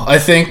don't know. I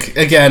think,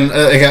 again,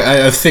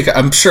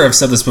 I'm sure I've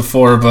said this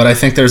before, but I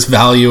think there's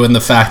value in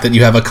the fact that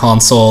you have a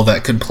console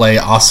that could play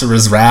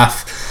Asura's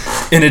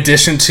Wrath in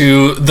addition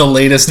to the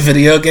latest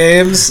video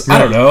games. Right. I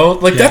don't know.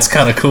 That's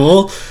kind of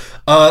cool.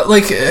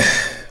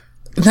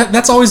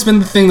 That's always been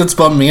the thing that's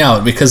bummed me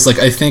out, because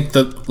I think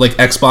that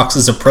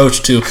Xbox's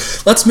approach to,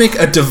 let's make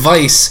a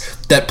device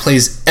that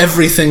plays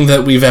everything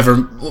that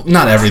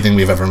not everything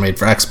we've ever made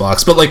for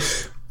Xbox, but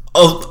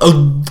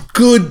a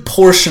good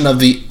portion of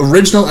the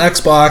original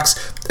Xbox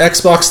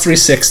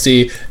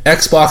 360,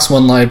 Xbox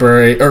One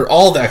library, or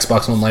all the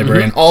Xbox One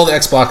library, and all the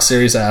Xbox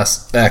Series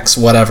X,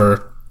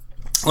 whatever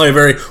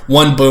library.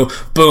 One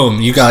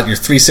boom, you got your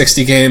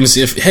 360 games.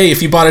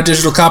 If you bought a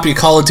digital copy of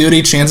Call of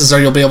Duty, chances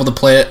are you'll be able to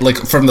play it like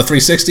from the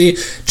 360.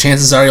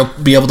 Chances are you'll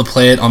be able to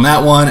play it on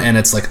that one, and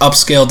it's like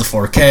upscaled to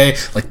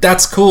 4K. Like,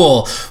 that's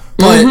cool.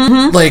 But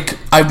like,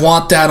 I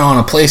want that on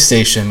a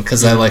PlayStation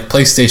because I like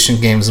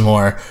PlayStation games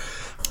more.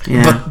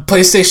 Yeah. But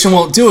PlayStation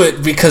won't do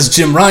it because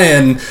Jim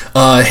Ryan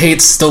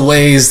hates the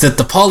ways that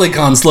the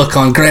polygons look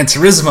on Gran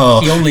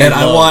Turismo, and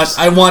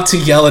I want to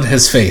yell at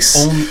his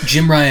face.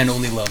 Jim Ryan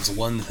only loves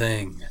one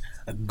thing: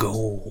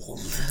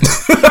 gold.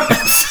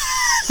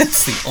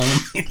 That's the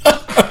only.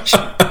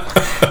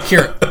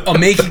 Here, I'll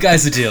make you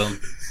guys a deal.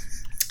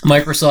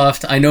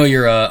 Microsoft, I know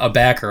you're a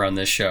backer on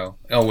this show.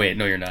 Oh wait,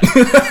 no, you're not.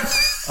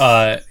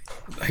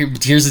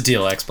 Here's the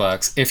deal,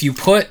 Xbox. If you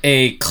put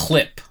a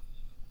clip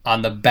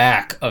on the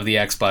back of the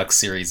Xbox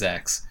Series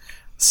X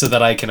so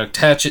that I can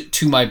attach it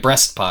to my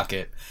breast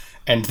pocket,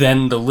 and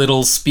then the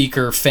little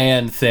speaker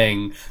fan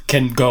thing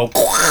can go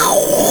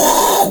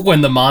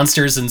when the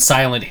monsters in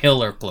Silent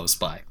Hill are close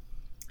by.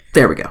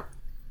 There we go.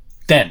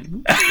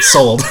 Then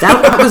sold.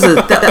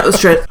 That was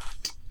straight.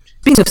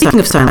 Speaking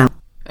of Silent,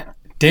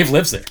 Dave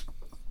lives there.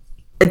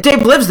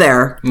 Dave lives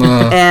there,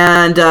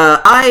 and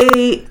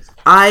I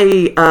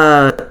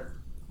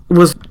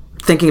was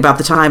thinking about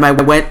the time I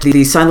went to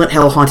the Silent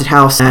Hill haunted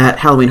house at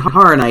Halloween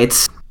Horror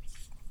Nights,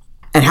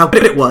 and how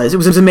good it was. It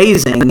was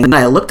amazing. And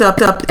I looked up,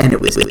 and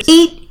it was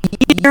 8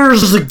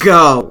 years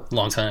ago.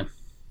 Long time.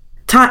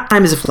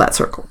 Time is a flat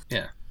circle.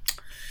 Yeah.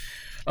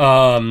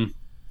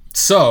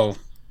 So,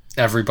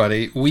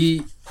 everybody,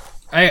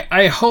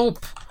 I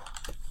hope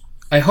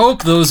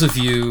those of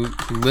you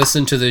who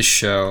listen to this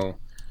show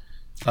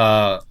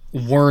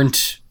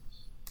weren't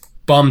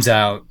bummed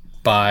out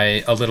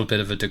by a little bit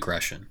of a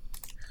digression.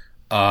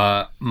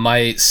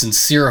 My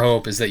sincere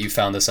hope is that you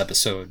found this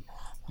episode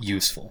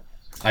useful.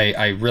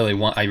 I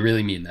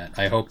really mean that.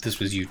 I hope this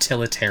was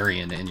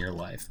utilitarian in your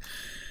life.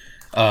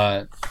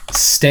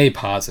 Stay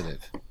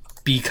positive.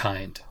 Be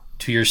kind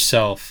to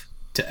yourself,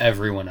 to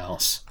everyone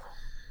else.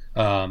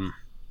 Yeah,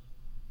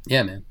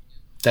 man.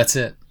 That's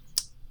it.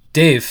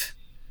 Dave,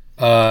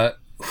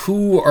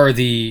 who are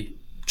the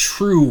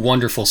true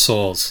wonderful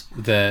souls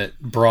that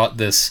brought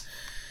this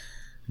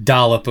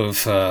dollop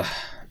of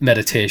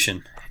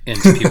meditation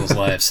into people's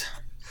lives?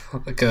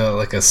 Like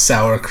a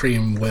sour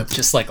cream whip.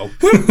 Just like a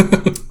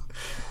whip.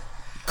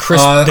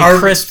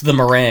 Crisped the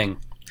meringue.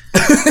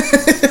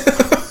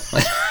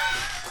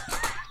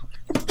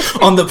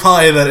 On the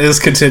pie that is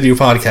Continue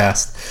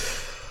Podcast.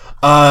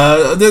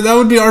 That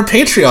would be our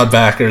Patreon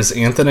backers,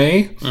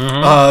 Anthony.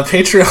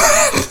 Patreon.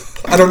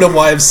 I don't know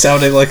why I'm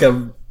sounding like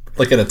I'm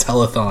like at a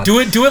telethon. Do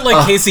it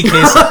like Casey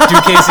Kasem.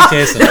 Do Casey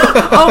Kasem.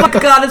 Oh my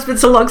god, it's been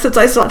so long since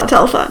I saw the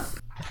telethon.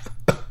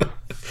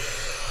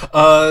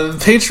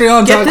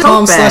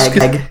 Patreon.com/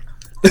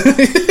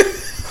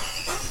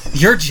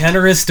 Your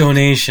generous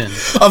donation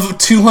of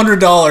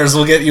 $200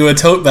 will get you a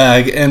tote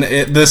bag and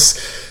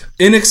this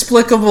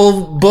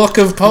inexplicable book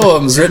of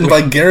poems written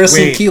by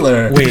Garrison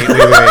Keillor. Wait.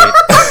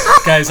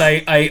 Guys,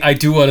 I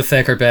do want to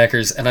thank our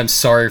backers, and I'm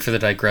sorry for the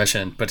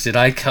digression, but did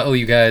I tell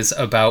you guys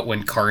about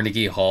when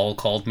Carnegie Hall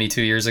called me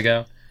 2 years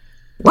ago?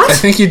 What? I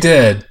think you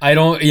did. I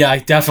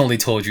definitely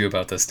told you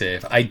about this,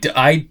 Dave.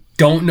 I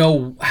don't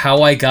know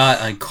how I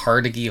got on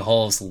Carnegie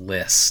Hall's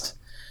list,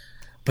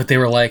 but they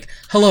were like,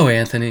 "Hello,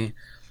 Anthony.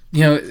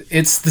 You know,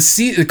 it's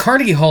the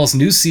Carnegie Hall's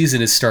new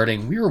season is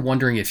starting. We were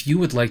wondering if you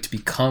would like to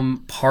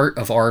become part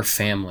of our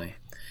family."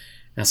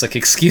 And I was like,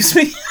 "Excuse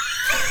me?"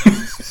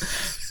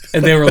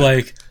 And they were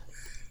like,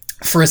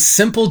 "For a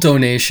simple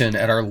donation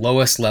at our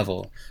lowest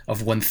level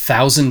of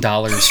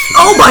 $1,000 for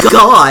Oh my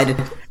god!"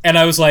 And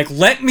I was like,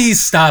 "Let me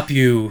stop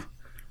you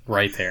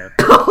right there."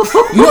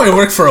 You already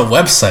work for a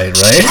website,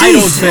 right? I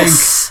don't think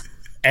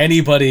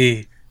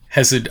anybody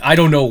has I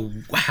don't know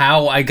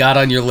how I got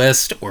on your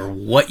list or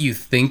what you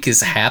think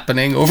is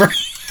happening over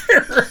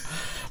here.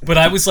 But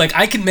I was like,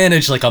 I can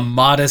manage like a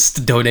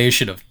modest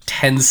donation of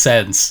 10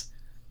 cents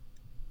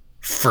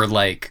for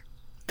like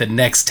the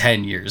next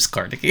 10 years,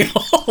 Carnegie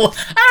Hall.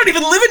 I don't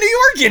even live in New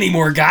York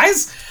anymore,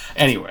 guys.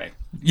 Anyway,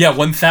 yeah,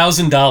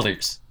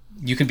 $1,000.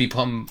 You can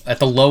become at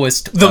the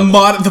lowest. The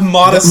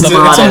modest sum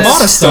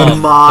of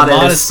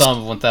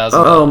 $1,000.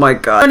 Oh my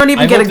god! I don't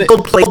even get a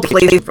gold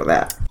plate for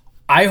that.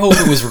 I hope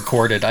it was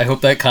recorded. I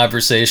hope that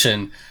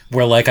conversation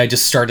where like I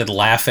just started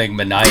laughing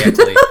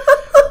maniacally.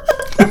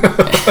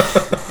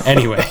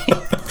 Anyway,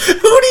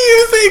 who do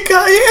you think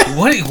I am?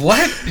 What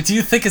do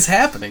you think is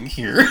happening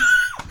here?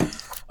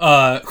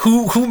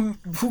 Who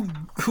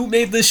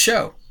made this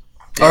show?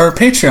 Our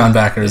Patreon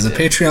backers at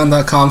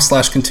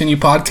patreon.com/continue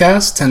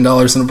podcast.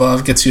 $10 and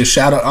above gets you a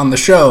shout out on the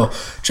show,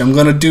 which I'm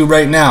going to do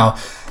right now.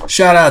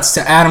 Shout outs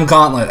to Adam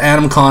Gauntlet,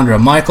 Adam Condra,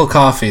 Michael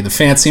Coffey, The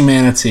Fancy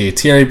Manatee,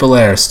 Thierry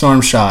Belair,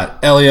 Stormshot,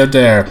 Elio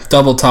Dare,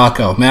 Double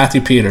Taco, Matthew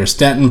Peters,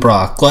 Denton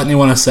Brock, Gluttony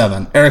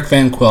 107, Eric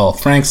Van Quill,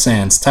 Frank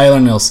Sands, Tyler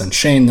Nilsson,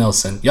 Shane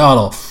Nilsson,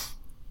 Yodel,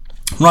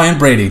 Ryan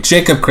Brady,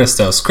 Jacob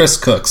Christos, Chris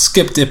Cook,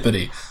 Skip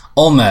Dippity,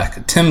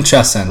 Olmec, Tim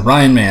Chesson,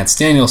 Ryan Mance,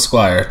 Daniel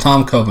Squire,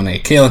 Tom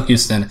Coveney, Kalen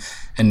Houston,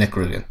 and Nick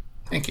Rugen.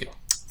 Thank you.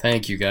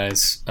 Thank you,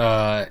 guys.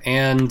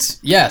 And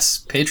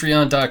yes,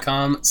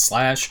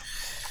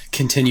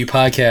 patreon.com/continue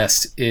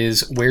podcast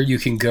is where you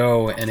can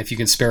go. And if you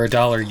can spare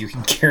 $1, you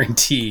can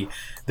guarantee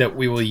that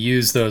we will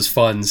use those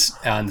funds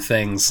on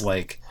things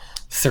like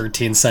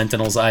 13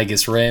 Sentinels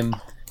Aegis Rim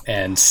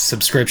and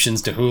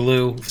subscriptions to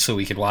Hulu so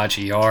we can watch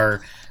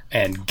ER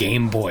and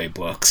Game Boy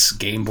books,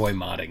 Game Boy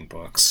modding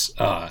books.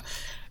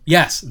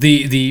 Yes,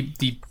 the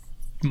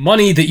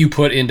money that you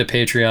put into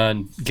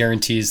Patreon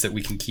guarantees that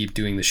we can keep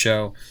doing the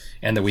show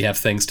and that we have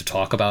things to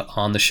talk about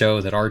on the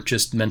show that aren't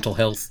just mental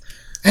health.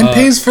 And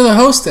pays for the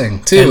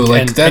hosting, too.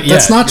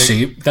 That's not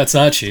cheap. That's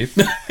not cheap.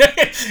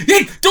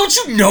 Hey, don't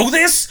you know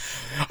this?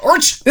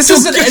 This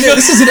is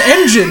an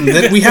engine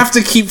that we have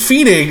to keep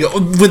feeding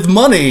with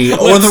money,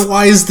 or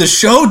otherwise the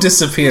show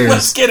disappears.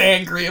 Let's get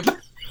angry about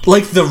it.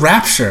 Like the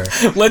Rapture.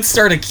 Let's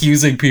start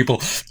accusing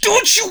people.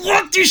 Don't you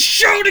want this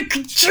show to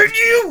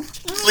continue?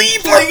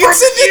 Leave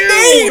it's in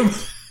the name!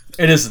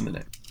 It is in the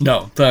name.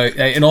 No,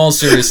 in all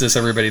seriousness,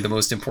 everybody, the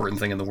most important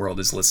thing in the world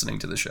is listening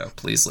to the show.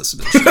 Please listen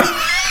to the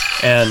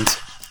show. And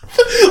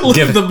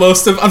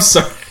I'm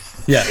sorry.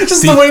 Yeah.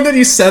 Just the way that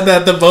you said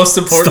that, the most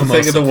important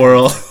thing in the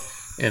world.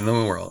 In the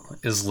world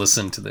is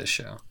listen to this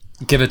show.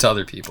 Give it to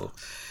other people.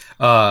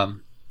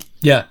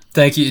 Yeah,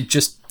 thank you.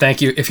 Just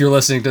thank you. If you're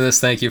listening to this,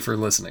 thank you for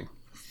listening.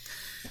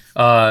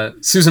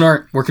 Susan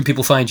Art, where can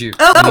people find you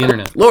on the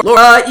internet?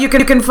 You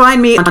can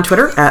find me on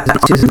Twitter at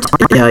Susan.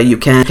 You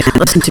can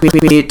listen to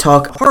me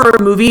talk horror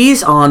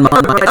movies on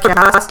my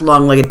podcast,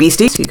 Long-Legged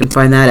Beasties. You can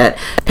find that at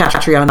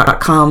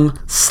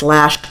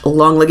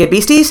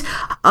patreon.com/longleggedbeasties.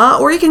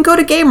 Or you can go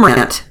to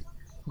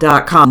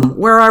GameRant.com,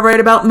 where I write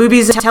about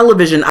movies and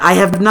television. I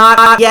have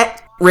not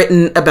yet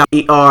written about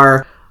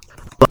ER,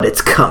 but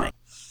it's coming.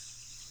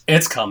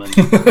 It's coming.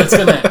 It's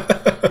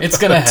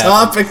gonna happen.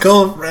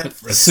 Topical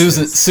reference.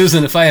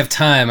 Susan, if I have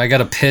time, I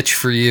got a pitch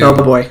for you. Oh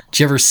boy. Did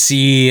you ever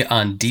see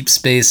on Deep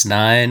Space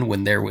Nine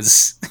when there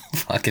was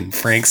fucking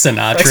Frank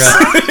Sinatra?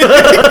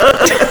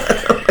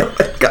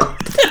 God.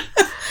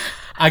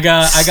 I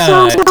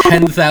got a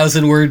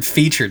 10,000 word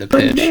feature to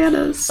pitch.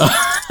 Bananas.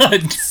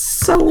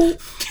 So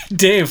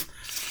Dave,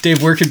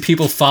 where can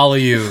people follow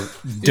you?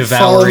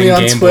 Follow me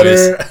on Game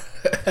Twitter Boys?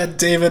 at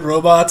David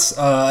Robots.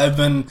 I've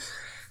been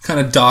kind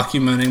of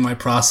documenting my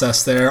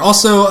process there.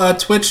 Also,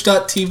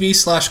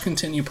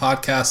 twitch.tv/continue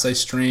podcast. I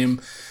stream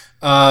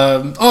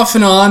off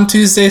and on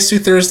Tuesdays through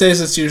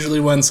Thursdays. It's usually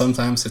when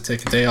sometimes I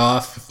take a day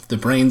off if the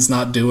brain's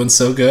not doing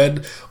so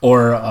good,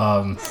 or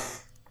I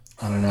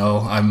don't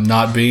know, I'm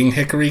not being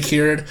hickory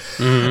cured.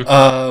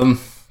 Mm-hmm.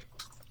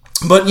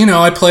 But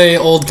I play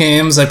old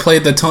games. I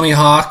played the Tony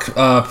Hawk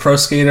Pro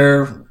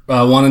Skater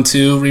 1 and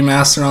 2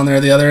 remaster on there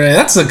the other day.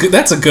 That's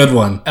a good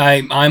one.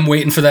 I'm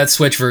waiting for that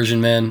Switch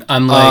version, man.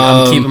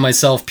 I'm keeping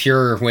myself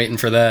pure waiting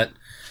for that.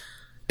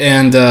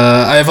 And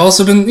I've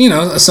also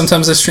been,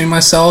 sometimes I stream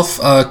myself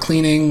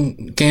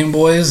cleaning Game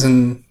Boys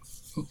and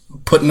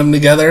putting them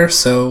together.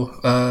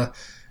 So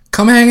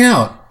come hang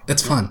out.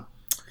 It's fun.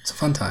 It's a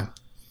fun time.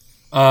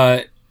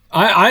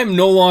 I'm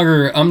no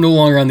longer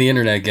on the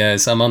internet,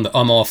 guys. I'm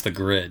off the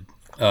grid.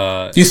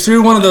 You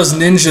threw one of those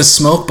ninja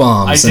smoke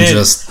bombs.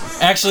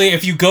 Actually,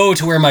 if you go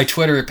to where my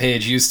Twitter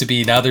page used to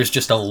be, now there's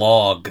just a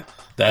log.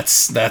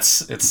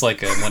 It's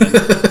like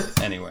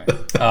anyway.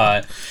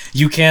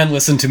 You can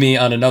listen to me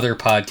on another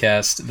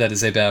podcast that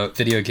is about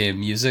video game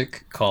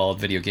music called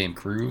Video Game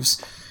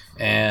Grooves,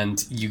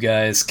 and you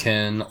guys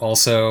can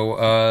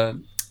also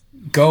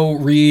go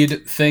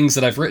read things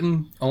that I've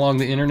written along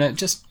the internet.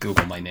 Just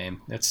Google my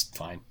name. It's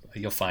fine.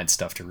 You'll find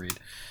stuff to read.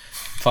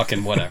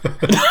 Fucking whatever.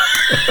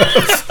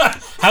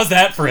 How's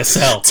that for a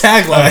sell?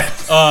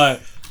 Tagline.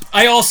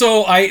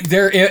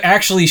 They're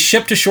actually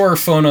Ship to Shore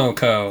Phono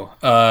Co.,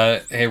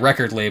 a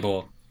record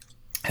label,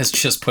 has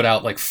just put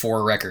out like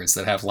 4 records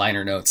that have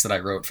liner notes that I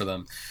wrote for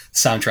them.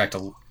 Soundtrack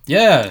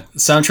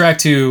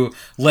to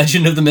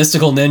Legend of the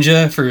Mystical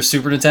Ninja for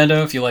Super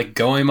Nintendo. If you like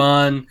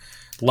Goemon,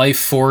 Life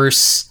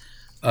Force.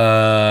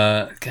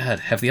 God,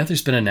 have the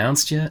others been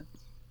announced yet?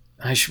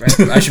 I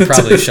should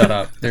probably shut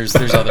up. There's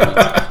other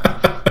ones.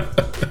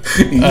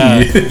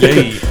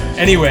 Yay.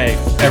 Anyway,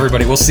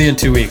 everybody, we'll see you in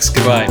 2 weeks.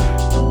 Goodbye.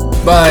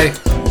 Bye.